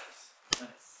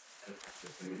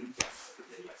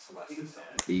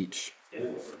 Each. Yeah.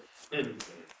 And,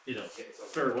 you know,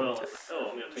 very well, oh,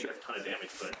 I'm going to take a ton of damage,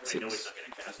 but I know he's not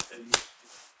going to cast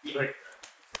it. Like,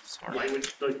 Sorry. why would,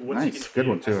 like, what's Nice. he gonna Good do?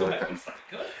 one, too. I like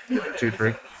that. 2,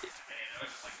 3.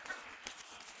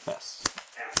 Pass.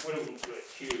 What do we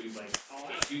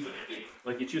choose?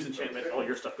 Like, you choose enchantment, all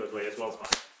your stuff goes away as well as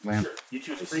mine. Land. You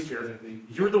choose a creature,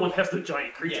 you're the one that has the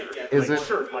giant creature. Is like, it?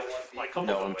 Sure, my couple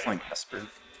No, go I'm away. playing Esper.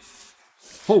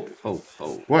 Hope.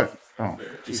 What? Oh.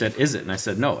 You said, is it? And I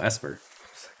said, no, Esper.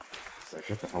 It's like,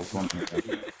 what the hell's going on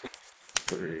here?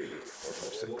 3, 4,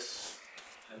 5, 6.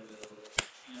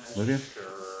 Olivia?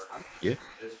 Yeah.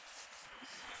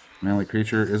 Manly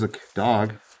creature is a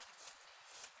dog.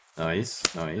 Nice.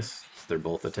 They're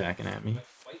both attacking at me.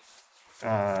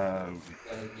 Oh,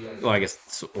 Oh, I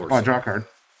guess. Or, I draw a card.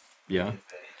 yeah.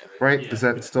 Right? Is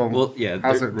that still. Well, yeah.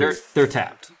 How's They're, it they're, read? they're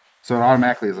tapped. So it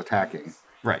automatically is attacking.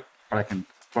 Right. But I can.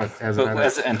 But as But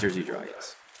as it. it enters, you draw,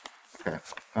 yes. Okay.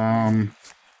 I'm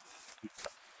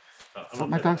Well,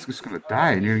 my dog's just gonna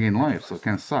die and you're gonna gain life, so it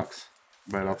kind of sucks.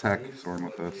 But I'll attack Soren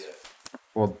with this.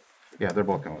 Well, yeah, they're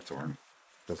both going with Soren.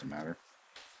 Doesn't matter.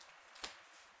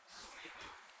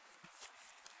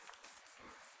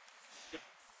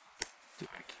 Do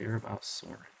I care about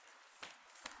Soren?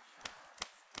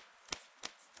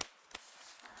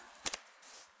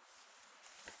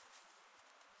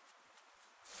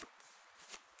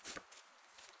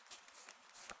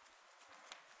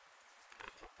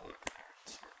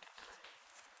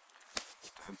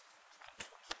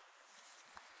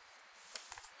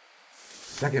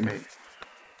 Second mate.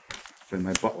 Been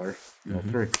my butler. All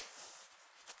 3.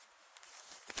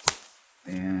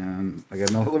 And I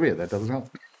got no Olivia. That doesn't help.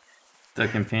 The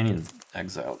companion's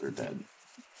exiled or dead.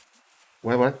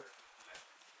 What?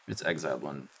 It's exiled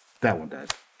one. That one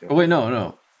died. Oh wait,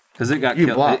 no. Because it got You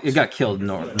killed. blocked. It got killed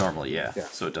normally, yeah. Yeah.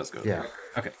 So it does go. Yeah.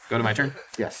 Okay, go to my turn.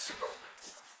 Yes.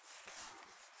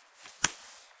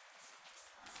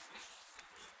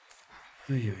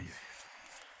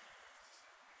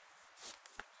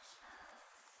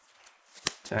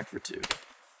 Attack for 2.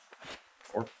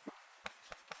 4.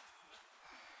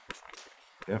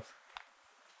 Yep.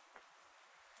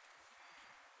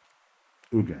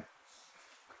 Ugin.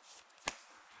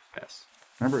 Pass.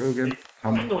 Remember Ugin? How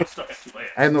I much? know it's stuck at 2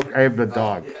 lands. I have no. I have the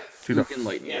dog. 2 dogs. Fucking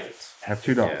lightning bolts. I have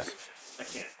 2 dogs. I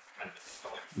can't.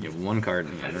 You have 1 card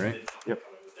in the end, right? Yep.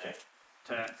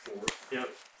 Attack 4. Yep.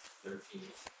 13.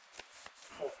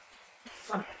 Oh,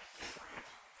 son.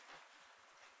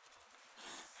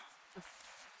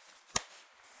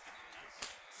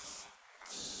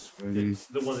 Swing.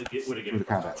 The one that would have Do given the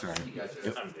combat. Sorry. I'm an idiot.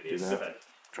 Do Go that. ahead.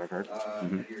 Draw a card.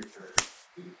 Your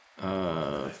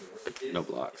turn. No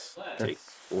blocks. Take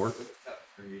 4.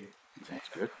 Sounds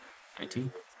good.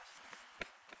 19.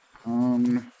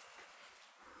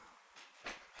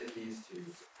 Hit these two.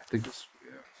 I think this.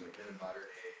 Yeah. So get a modern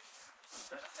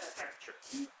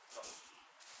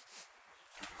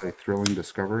A thrilling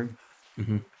discovery.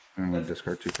 Mm-hmm. And I'm gonna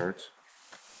discard 2 cards.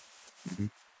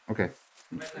 Okay.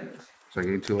 So I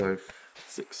gain 2 life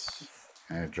 6.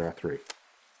 and I draw 3.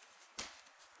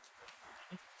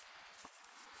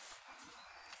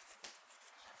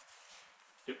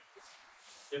 Yep.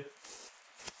 Yep.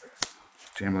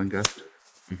 Jambling Gust.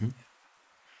 Mhm.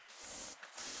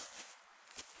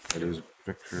 It is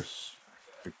Victorious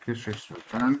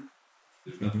Return.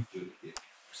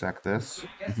 Sack this.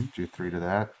 Do 3 to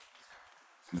that.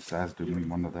 And the Saz do me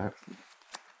 1 to that.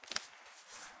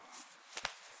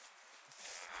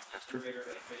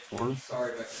 4.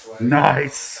 sorry, but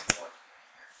Nice!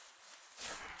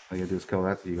 All you gotta do is kill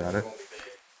that, so you got it.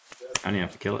 I don't even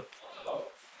have to kill it.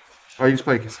 Oh, you just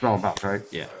play Spell and Bounce, right?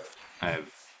 Yeah. I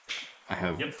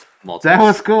have Yep. multiple. That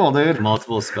was cool, dude.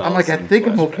 multiple spells. I'm like, I and think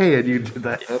I'm flashbacks. okay, and you did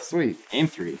that. That's sweet. Aim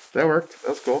 3. That worked. That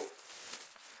was cool.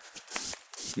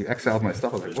 You exiled my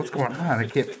stuff. I was like, what's going on? I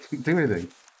can't do anything.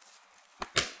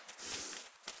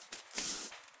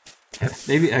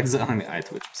 Maybe exiling the eye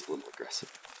twitch was a little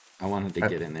aggressive. I wanted to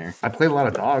get in there. I played a lot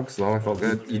of dogs, though. I felt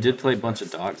good. You did play a bunch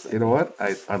of dogs. You know what?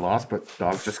 I lost, but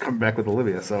dogs just come back with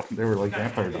Olivia, so they were like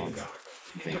vampire dogs.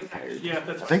 Vampire. Yeah,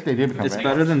 I think they did become It's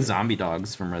vampires. better than zombie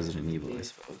dogs from Resident Evil, I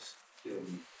suppose.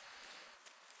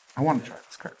 I want to try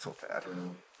this card so bad.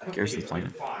 Garrison's playing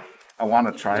it. I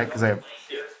want to try it because I have.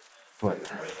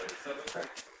 But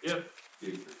Yep.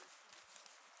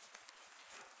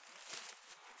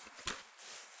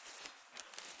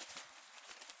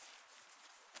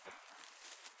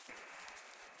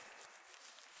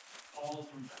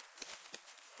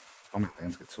 how many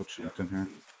lands get so cheap in here?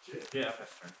 Yeah,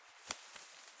 that's turn.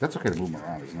 That's okay to move them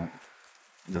around, isn't it?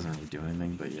 It doesn't really do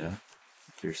anything, but yeah.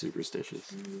 If you're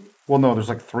superstitious. Well, no, there's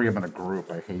like 3 of them in a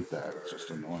group. I hate that. It's just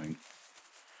annoying.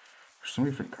 There's so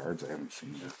many different cards I haven't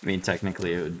seen yet. I mean,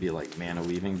 technically it would be like mana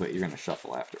weaving, but you're going to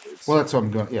shuffle afterwards. Well, that's what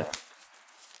I'm going. Yeah.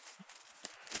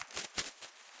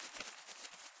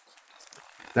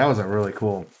 That was a really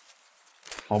cool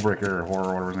Hullbreaker or horror,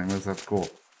 whatever his name is. That's cool.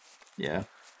 Yeah.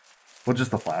 Well,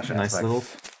 just the flash A nice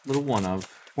aspect. little one of.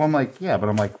 Well, I'm like, yeah, but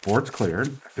I'm like, board's cleared.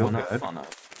 I feel One good. of, fun of.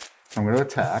 I'm going to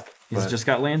attack. He's but, just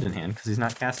got land in hand because he's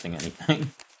not casting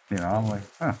anything. you know, I'm like,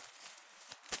 huh.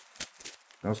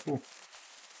 That was cool.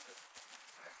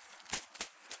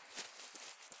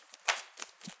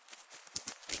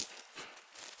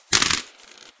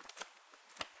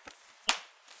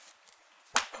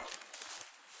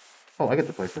 Oh, I get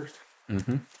to play first.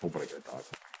 Mm-hmm. Oh, but I get a dog.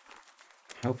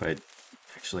 I hope I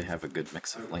actually have a good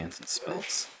mix of lands and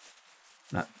spells.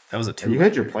 That was a 2. You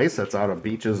had your play sets out of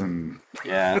beaches and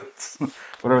Yeah.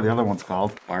 whatever the other one's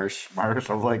called. Marsh. Marsh.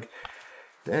 I was like,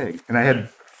 dang. And I had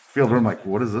field room like,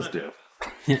 what does this do?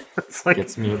 It's like,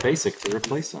 Gets me a basic to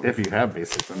replace them. if you have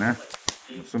basics in there.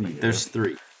 I'm assuming you There's do.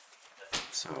 3.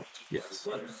 So, yes.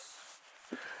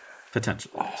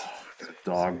 Potentially. Got a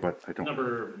dog, but I don't.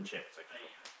 Number of enchantments.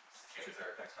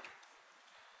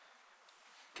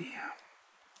 Damn.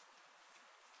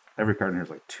 Every card in here is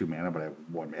like 2 mana, but I have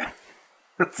 1 mana.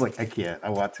 It's like, I can't. I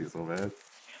want to so bad.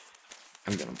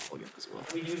 I'm going to plug in as well.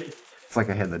 It's like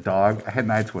I had the dog, I had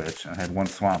Night Switch, and I had 1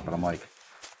 swamp, but I'm like,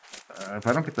 if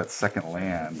I don't get that second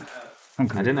land, I'm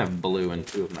gonna I didn't have blue and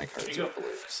 2 of my cards are blue,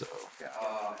 so.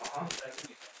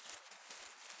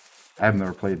 I've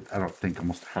never played, I don't think,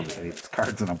 almost hardly any of these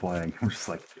cards that I'm playing. I'm just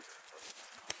like,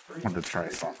 I wanted to try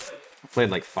something. I played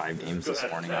like 5 games this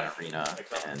morning on Arena,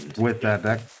 and With that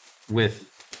deck,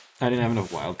 I didn't have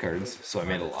enough wild cards, so I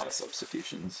made a lot of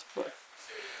substitutions, but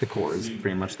the core is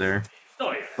pretty much there.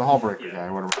 Oh, yeah. the Hullbreaker guy,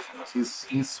 whatever his name is,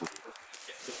 he's sweet.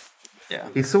 Yeah.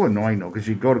 He's so annoying though, because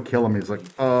you go to kill him, he's like,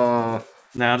 Now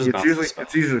just it's bounce usually the spell.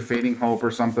 it's usually Fading Hope or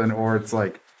something, or it's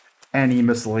like any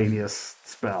miscellaneous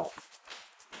spell.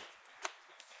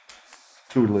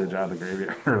 Tutelage out of the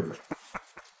graveyard. Or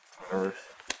whatever.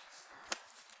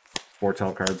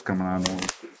 Foretell cards coming on.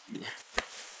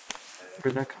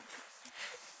 Where'd that come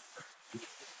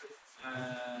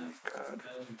God.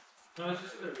 No, it's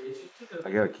just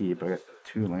I got to keep. I got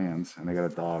 2 lands and I got a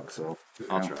dog, so from?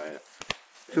 I'll try it.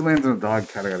 2 lands and a dog.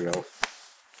 Kind of got to go.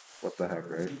 What the heck,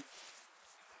 right?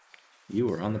 You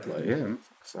were on the play. Yeah, I'm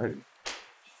excited.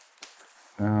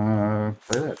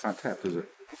 Play that. It's not tapped, is it?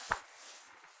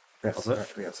 Yes. What's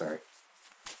that? Yeah, sorry.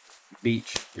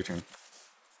 Beach. Your turn.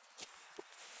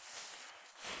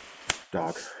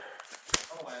 Dog.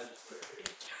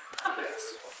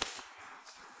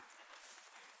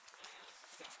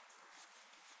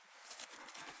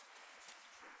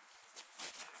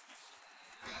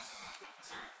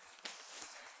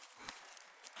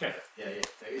 Okay.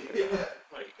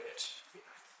 What a bitch.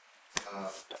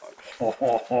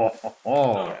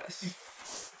 Oh.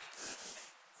 Yes.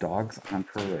 Dogs on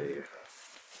parade.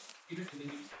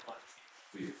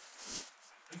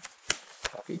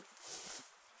 Copy.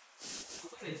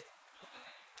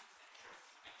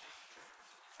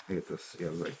 I get this. Yeah, I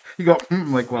was like, you go.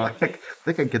 Like, well, I think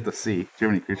I get the C. Do you have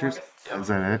any creatures? Is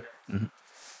that it? Mm-hmm.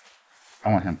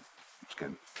 I want him. Just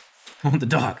kidding. I want the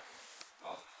dog.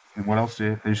 And what else do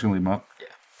you? Are you just gonna leave him up? Yeah.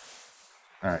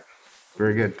 All right.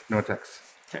 Very good. No attacks.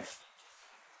 Okay.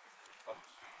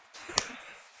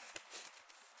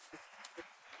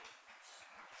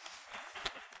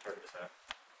 Target this out.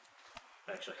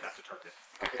 I actually have to target.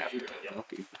 Yeah.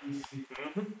 Okay.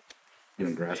 You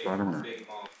in grass bottom or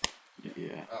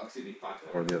Yeah.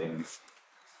 or the other one?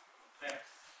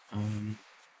 Um.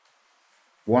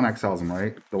 One exiles him,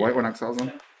 right? The white one exiles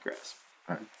him. Grass.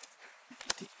 All right.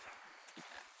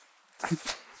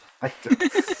 I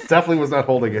definitely was not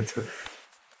holding it.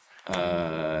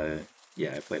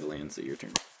 Yeah, I played a land, so your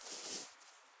turn.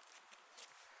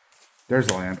 There's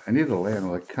a land. I needed a land.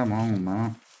 I'm like, come on,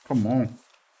 man. Come on.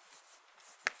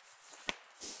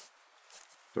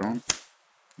 Throne.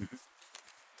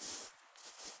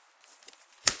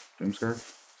 Doomscar.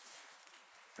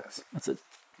 Pass. That's a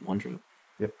 1-drop.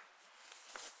 Yep.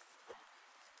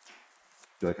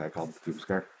 You like how I called it the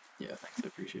Doomscar? Yeah, thanks. I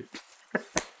appreciate it.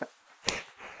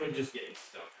 But just getting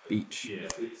stuff. Beach. Yeah.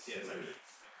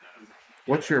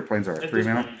 What's your Planeswalker? 3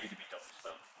 mana?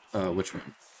 Which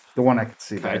one? The one I could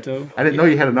see. But Kaito? I didn't know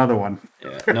you had another one.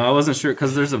 Yeah. No, I wasn't sure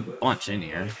because there's a bunch in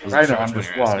here. Wasn't I know. sure I'm which one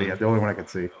just you're well, asking. yeah, the only one I could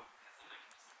see.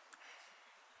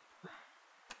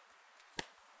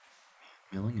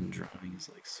 Milling and drawing is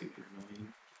like super annoying.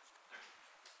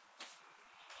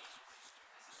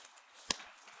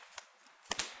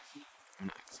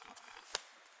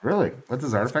 Really? What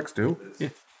does artifacts do? Yeah.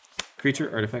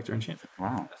 Creature, artifact, or enchantment.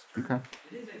 Wow. Okay.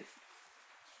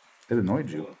 It annoyed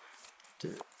you.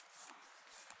 Did it.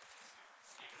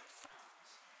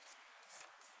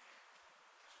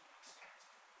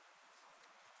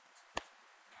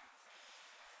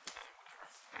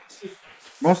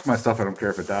 Most of my stuff, I don't care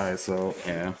if it dies. So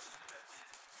Yeah.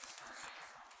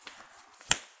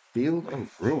 Field of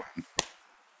Ruin.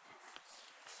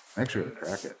 Actually, I'll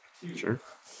crack it. Sure.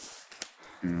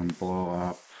 And blow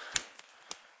up.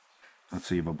 Let's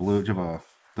see. You have a blue. You have a.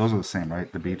 Those are the same,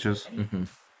 right? The beaches. Mm-hmm.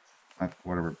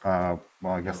 Whatever.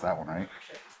 Well, I guess that one, right?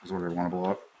 Is what I want to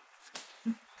blow up.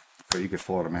 So you could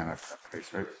float a mana at that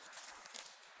place, right?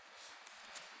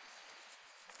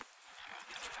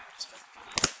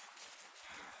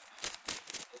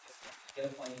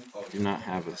 Do not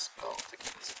have a spell to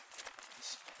get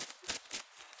this.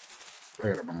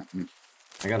 Wait a minute.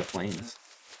 I got a planes.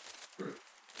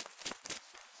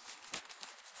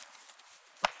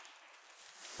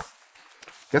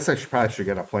 Guess I probably should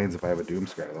get a planes if I have a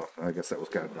Doomscar though. I guess that was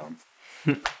kind of dumb.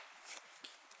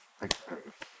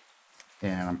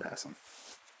 And I'm passing.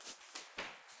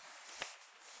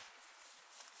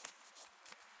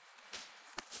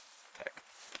 Heck.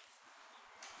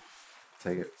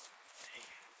 Take it.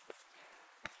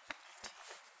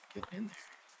 Get in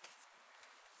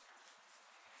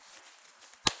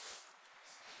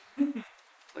there.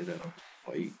 Play that on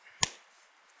white.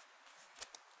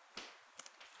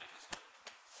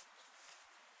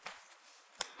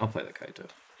 I'll play the Kaito.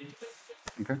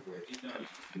 Okay.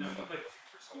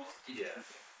 Yeah.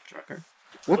 Draw card.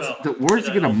 Where's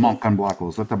he gonna monk on block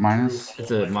rules? What the minus?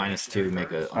 It's a -2,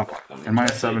 make a Okay. And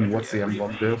 -7. What's the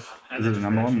emblem do? Is it an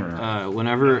emblem or?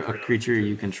 whenever a creature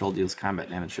you control deals combat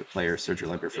damage to a player, search your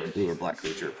library for a blue or black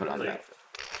creature, put on the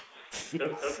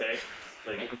battlefield. Okay.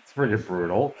 Like, It's pretty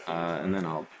brutal. And then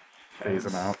I'll Phase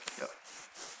them out. Yep.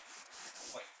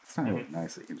 It's not really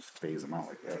nice that you can just phase them out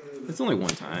like that. It's only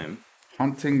one time.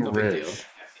 Hunting No big deal.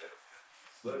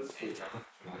 Ridge.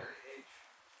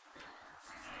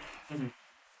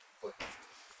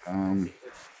 Um.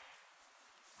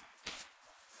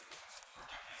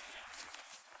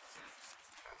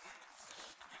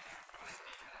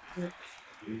 No,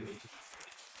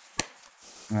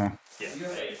 yeah.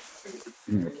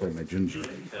 I'm gonna play my Ginger.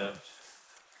 Is that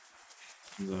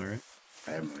alright?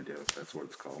 I have no idea if that's what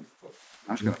it's called. But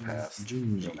I'm just gonna pass.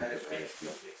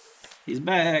 He's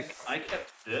back. I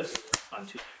kept this on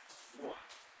 2.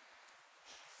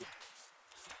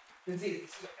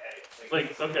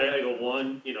 Like, okay, I go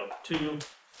 1, 2,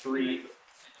 3.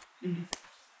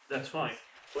 That's fine.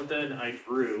 But then I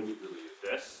drew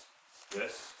this,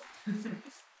 this,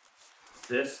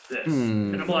 this,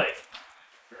 and I'm like,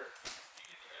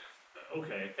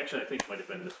 okay. Actually, I think it might have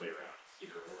been this way around.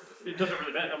 It doesn't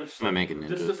really matter. I'm just I'm making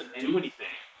this ninja. doesn't do anything.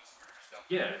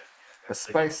 Yeah. A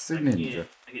spicy ninja.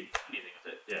 I can't do anything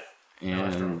with it. Yeah.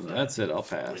 And that's it. I'll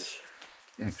pass.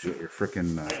 Yeah, shoot, you're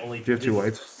freaking. I only Do you have 2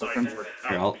 whites? So I open? never-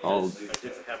 Here, I'll I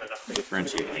didn't have enough to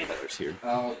differentiate the colors here.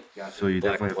 So you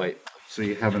Black and definitely. white. So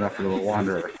you have enough for the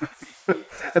Wanderer.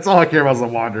 That's all I care about is the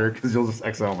Wanderer, because you'll just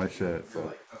exile my shit.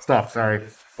 So. Stuff, sorry,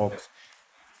 folks.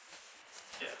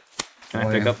 Can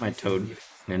I pick up my Toad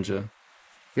Ninja?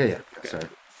 Yeah, sorry.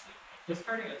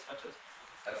 Discarding a touches.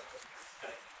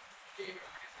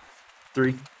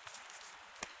 3.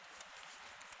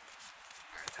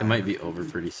 It might be over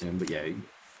pretty soon, but yeah,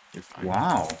 you're fine.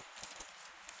 Wow. It's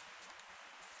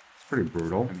pretty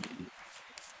brutal.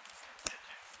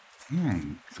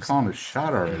 Dang, he's calling a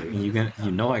shot already.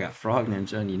 You know I got Frog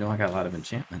Ninja, and you know I got a lot of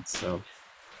enchantments, so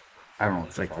I don't know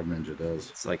what Frog Ninja does.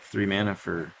 it's like 3 mana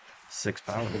for 6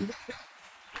 power.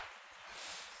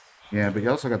 Yeah, but you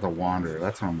also got the Wanderer.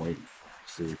 That's what I'm waiting for.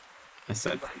 See. I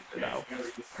said it out.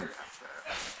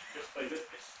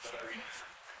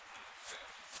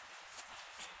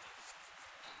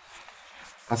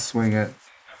 I'll swing it.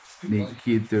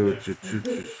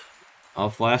 Nikito. I'll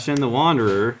flash in the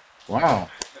Wanderer. Wow.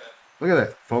 Look at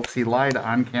that, folks. He lied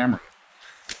on camera.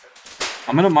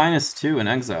 I'm gonna -2 and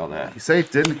exile that. He say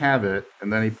didn't have it,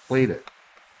 and then he played it.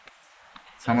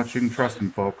 That's how much you can trust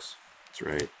him, folks. That's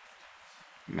right.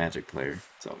 Magic player.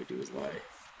 That's all we do is lie.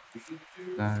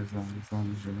 As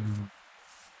long as you know.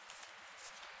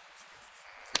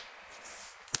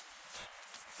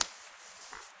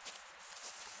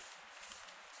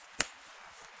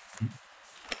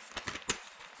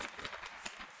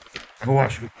 Oh, I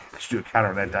should do a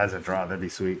counter that dies a draw. That'd be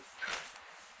sweet.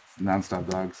 Non-stop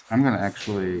dogs. I'm gonna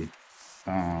actually.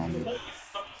 I'm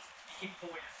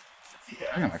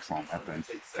gonna excellent that thing.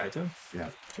 Kaito? Yeah.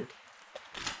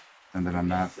 And then I'm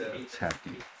not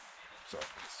attacking. So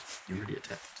You already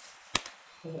attacked.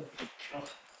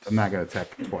 I'm not gonna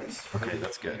attack twice. Okay,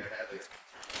 that's good.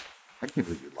 I can't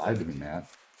believe you lied to me, Matt.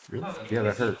 Really? Yeah,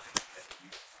 that hurt.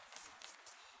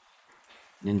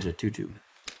 Ninja Tutu.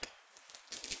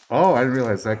 Oh, I didn't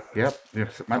realize that. Yep.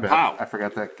 Yes, my bad. Pow. I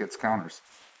forgot that gets counters.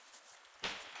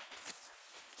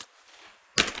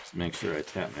 Just make sure I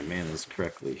tap my manas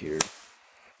correctly here.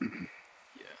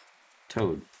 Yeah.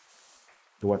 Toad.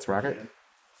 The what's rocket?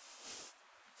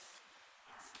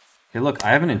 Hey, look, I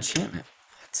have an enchantment.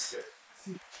 What?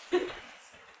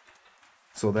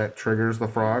 So that triggers the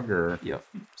frog, or Yep.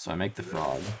 So I make the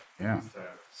frog. yeah,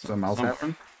 something else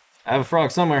happen? I have a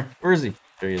frog somewhere. Where is he?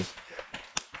 There he is.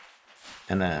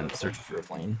 And then search for a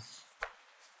plane.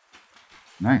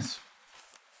 Nice.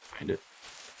 Find it.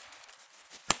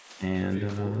 And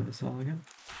that's all I got.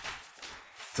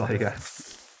 That's all you got.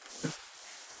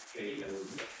 I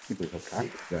can't believe how cocky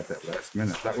you got that last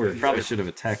minute. That We were probably should have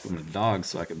attacked with the dog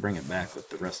so I could bring it back with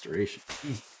the restoration.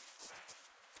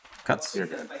 Cuts. You're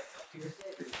good.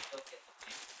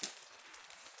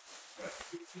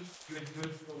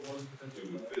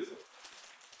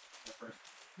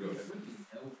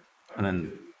 And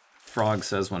then Frog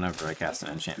says whenever I cast an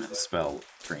enchantment spell,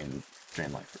 drain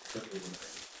life.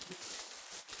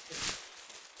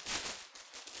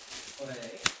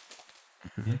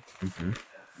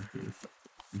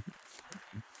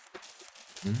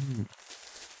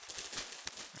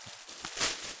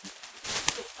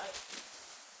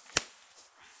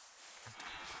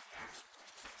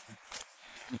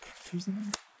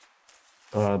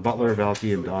 Butler,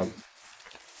 Valky, and dog.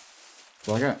 That's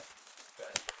all I got.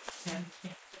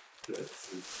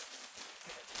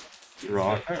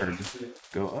 Draw a card.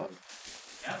 Go up.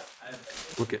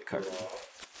 Look at card.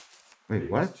 Wait,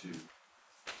 what?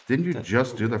 Didn't you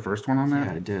just do the first one on Yeah,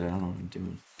 that? I did. I don't know what I'm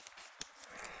doing.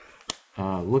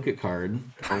 Look at card.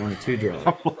 I want a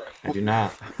 2-draw. I do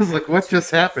not. I was like, what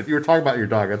just happened? You were talking about your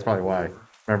dog. That's probably why.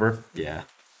 Remember? Yeah.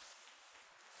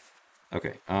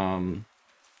 Okay.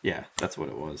 Yeah, that's what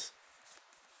it was.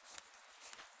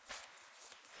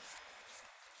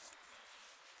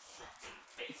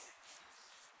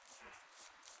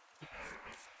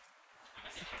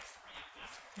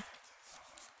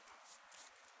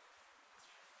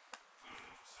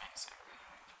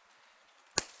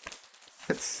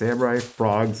 It's samurai,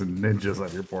 frogs, and ninjas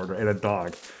on your board, right? And a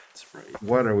dog. That's right.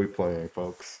 What are we playing,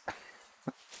 folks?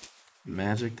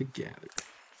 Magic the Gathering.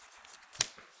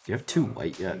 Do you have 2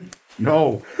 white yet?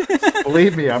 No.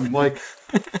 Believe me, I'm like...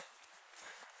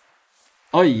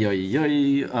 Oi, oi,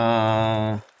 oi.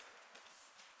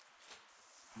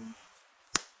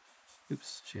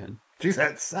 Oops, she had... She's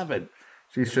at 7.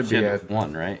 She should She be had at...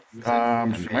 1, right?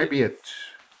 She might be at...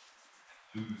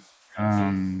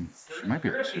 she might be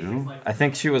at 2. I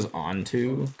think she was on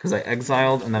 2, because I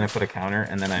exiled, and then I put a counter,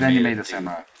 and then I Then you made made it a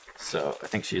samurai. So, I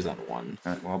think she's on 1.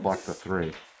 Well, I'll block the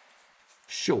 3.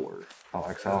 Sure. I'll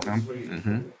exile him.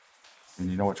 Mm-hmm. And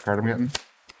you know which card I'm getting?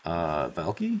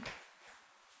 Valky?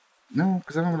 No,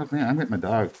 because I don't want to... I'm getting my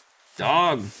dog.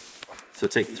 Dog! So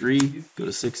take 3, go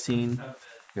to 16,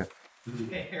 Yeah.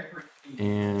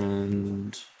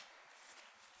 and...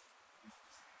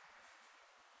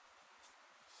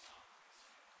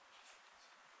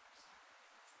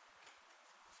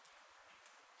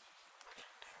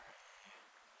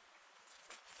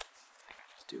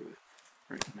 do it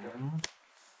right now.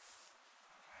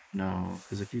 No,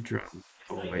 because if you draw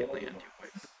a white land, you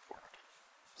wipe the board.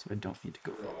 So I don't need to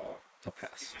go low. I'll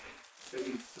pass.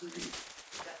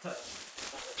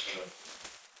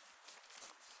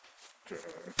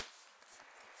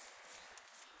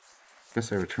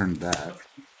 Guess I returned that.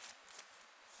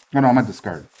 Oh no, I'm at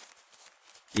discard.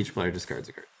 Each player discards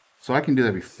a card. So I can do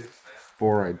that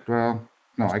before I... Well,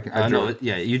 no, I can... I draw, No,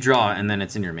 yeah, you draw and then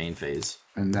it's in your main phase.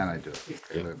 and then I do it.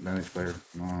 Okay, then each player...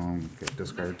 okay,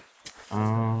 discard.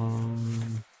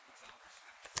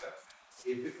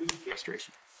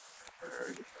 Restoration.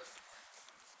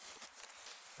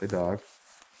 The dog.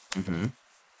 Mm-hmm.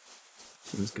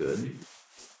 Seems good.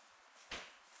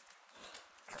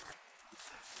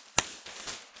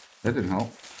 That didn't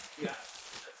help. Yeah.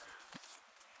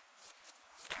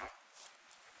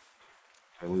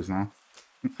 I lose now.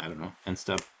 I don't know. End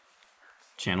step.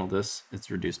 Channel this. It's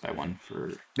reduced by 1 for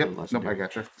the Yep. Nope. I legendary.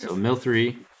 gotcha. So mill 3.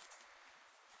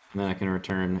 And then I can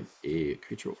return a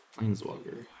creature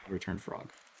planeswalker. Return frog.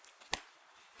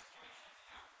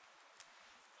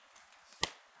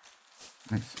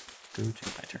 Nice. Go to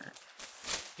my turn.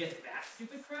 Get that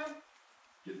stupid crab?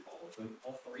 Get all of them.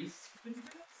 All 3 stupid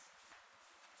crabs?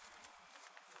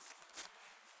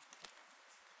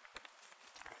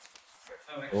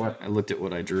 Oh, actually, What? I looked at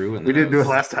what I drew and We then I didn't do it was-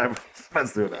 last time.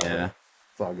 Let's do it now. Yeah.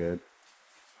 It's all good.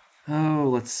 Oh,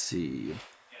 let's see.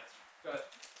 yes. Go ahead.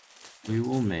 We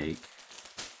will make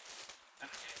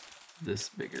this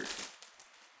bigger.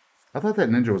 I thought that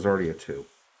ninja was already a 2.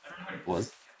 I don't know how to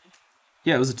Was?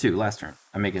 Yeah, it was a 2 last turn.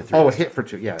 I make it a 3. Oh, a hit for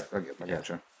 2. Yeah, I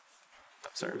gotcha.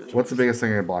 Sorry. What's the biggest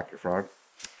thing I can block your frog?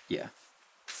 Yeah.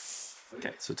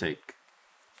 Okay, so take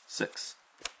 6.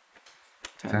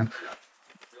 10.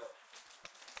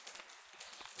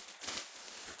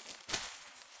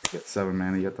 Get 7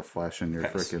 mana, you get the flash in your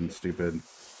Pass. freaking stupid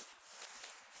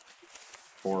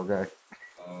 4 guy.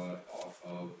 Off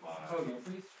of my Oh, no,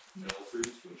 please.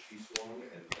 Melfers when she swung,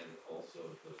 and then also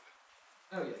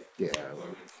the Oh, yeah. Yeah,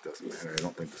 it doesn't matter. I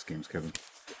don't think this game's Kevin.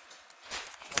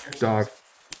 Dog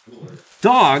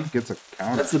Dog? gets a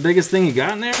counter. That's the biggest thing you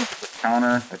got in there? Counter.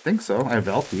 I think so. I have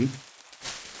Elfie.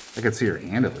 I can see her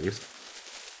hand at least.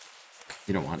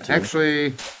 You don't want to.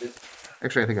 Actually, I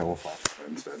think I will flash it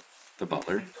instead. The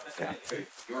butler. Yeah.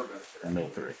 And middle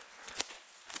 3.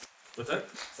 What's that?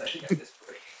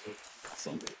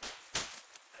 Awesome.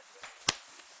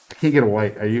 I can't get a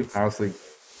white. Are you honestly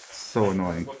so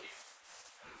annoying?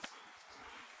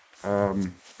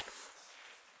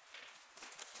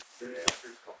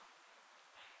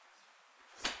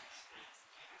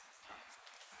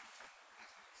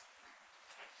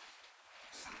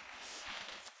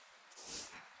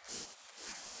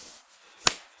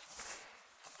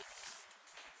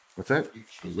 What's that?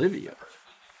 Olivia.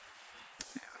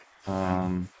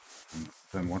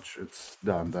 Then once it's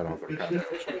done, then I'll go to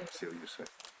see what you say.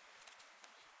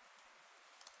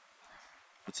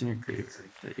 What's in your graveyard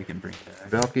that you can bring back?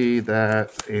 Valky,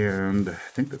 that, and I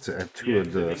think that's it. I have 2 Yeah, of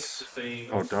 'cause I think this. it's the same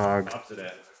Oh, dog. opposite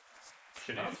at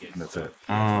shenanigans. And that's it.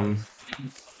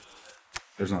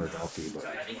 There's another Valky, but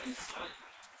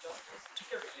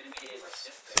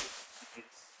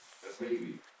that's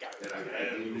maybe. And I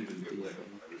didn't even do like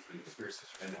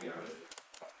and to be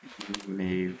honest,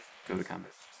 May go to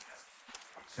combat.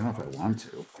 I don't know if I want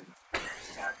to.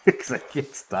 Because I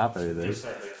can't stop anything.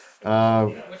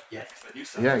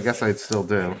 Yeah, I guess I'd still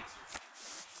do.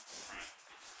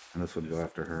 And this would go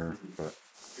after her, but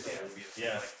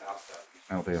Yeah.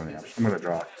 I don't think I have any option. I'm going to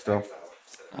draw still.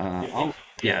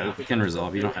 Yeah, we can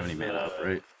resolve. You don't have any mana up,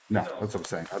 right? No, that's what I'm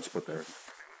saying. I'll just put there.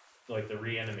 Like the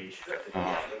reanimation.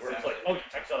 Where it's like, oh, you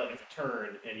exile it in a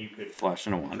turn, and you could. Flash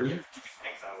and a wanderer.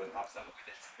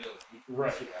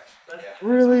 Right.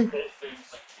 Really? Both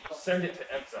things. Send it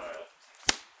to exile.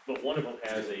 But one of them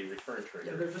has a return Yeah,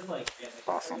 trigger. they're just like. Yeah,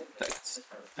 Awesome. That's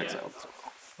exiled as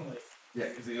well. yeah,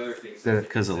 because the other things. Did it?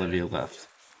 Because Olivia left.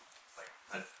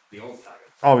 The old Sagas.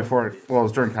 Oh, before it, well, it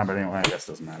was during combat anyway. I guess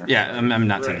it doesn't matter. Yeah, I'm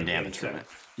not taking Right. damage from it.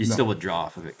 You No. still would draw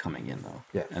off of it coming in, though.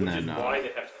 Yeah. And Which is then, why they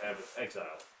have to have it exile.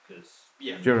 Because. Do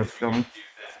you have a feeling?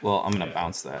 well, I'm going to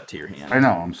bounce that to your hand. I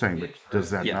know, I'm saying, but does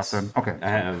that Yes. nothing? Okay. I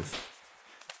have,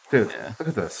 Dude, yeah. look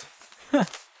at this.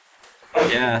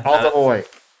 yeah. All double white.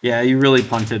 Yeah, you really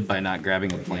punted by not grabbing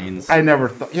the planes. I never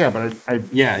thought, yeah, but I,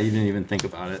 Yeah, you didn't even think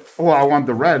about it. well, I want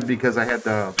the red because I had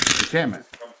the enchantment.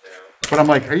 But I'm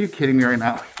like, are you kidding me right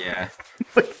now? Yeah,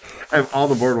 Like, I have all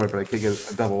the board white, but I can't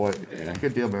get a double white. Yeah.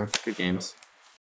 Good deal, man. good games.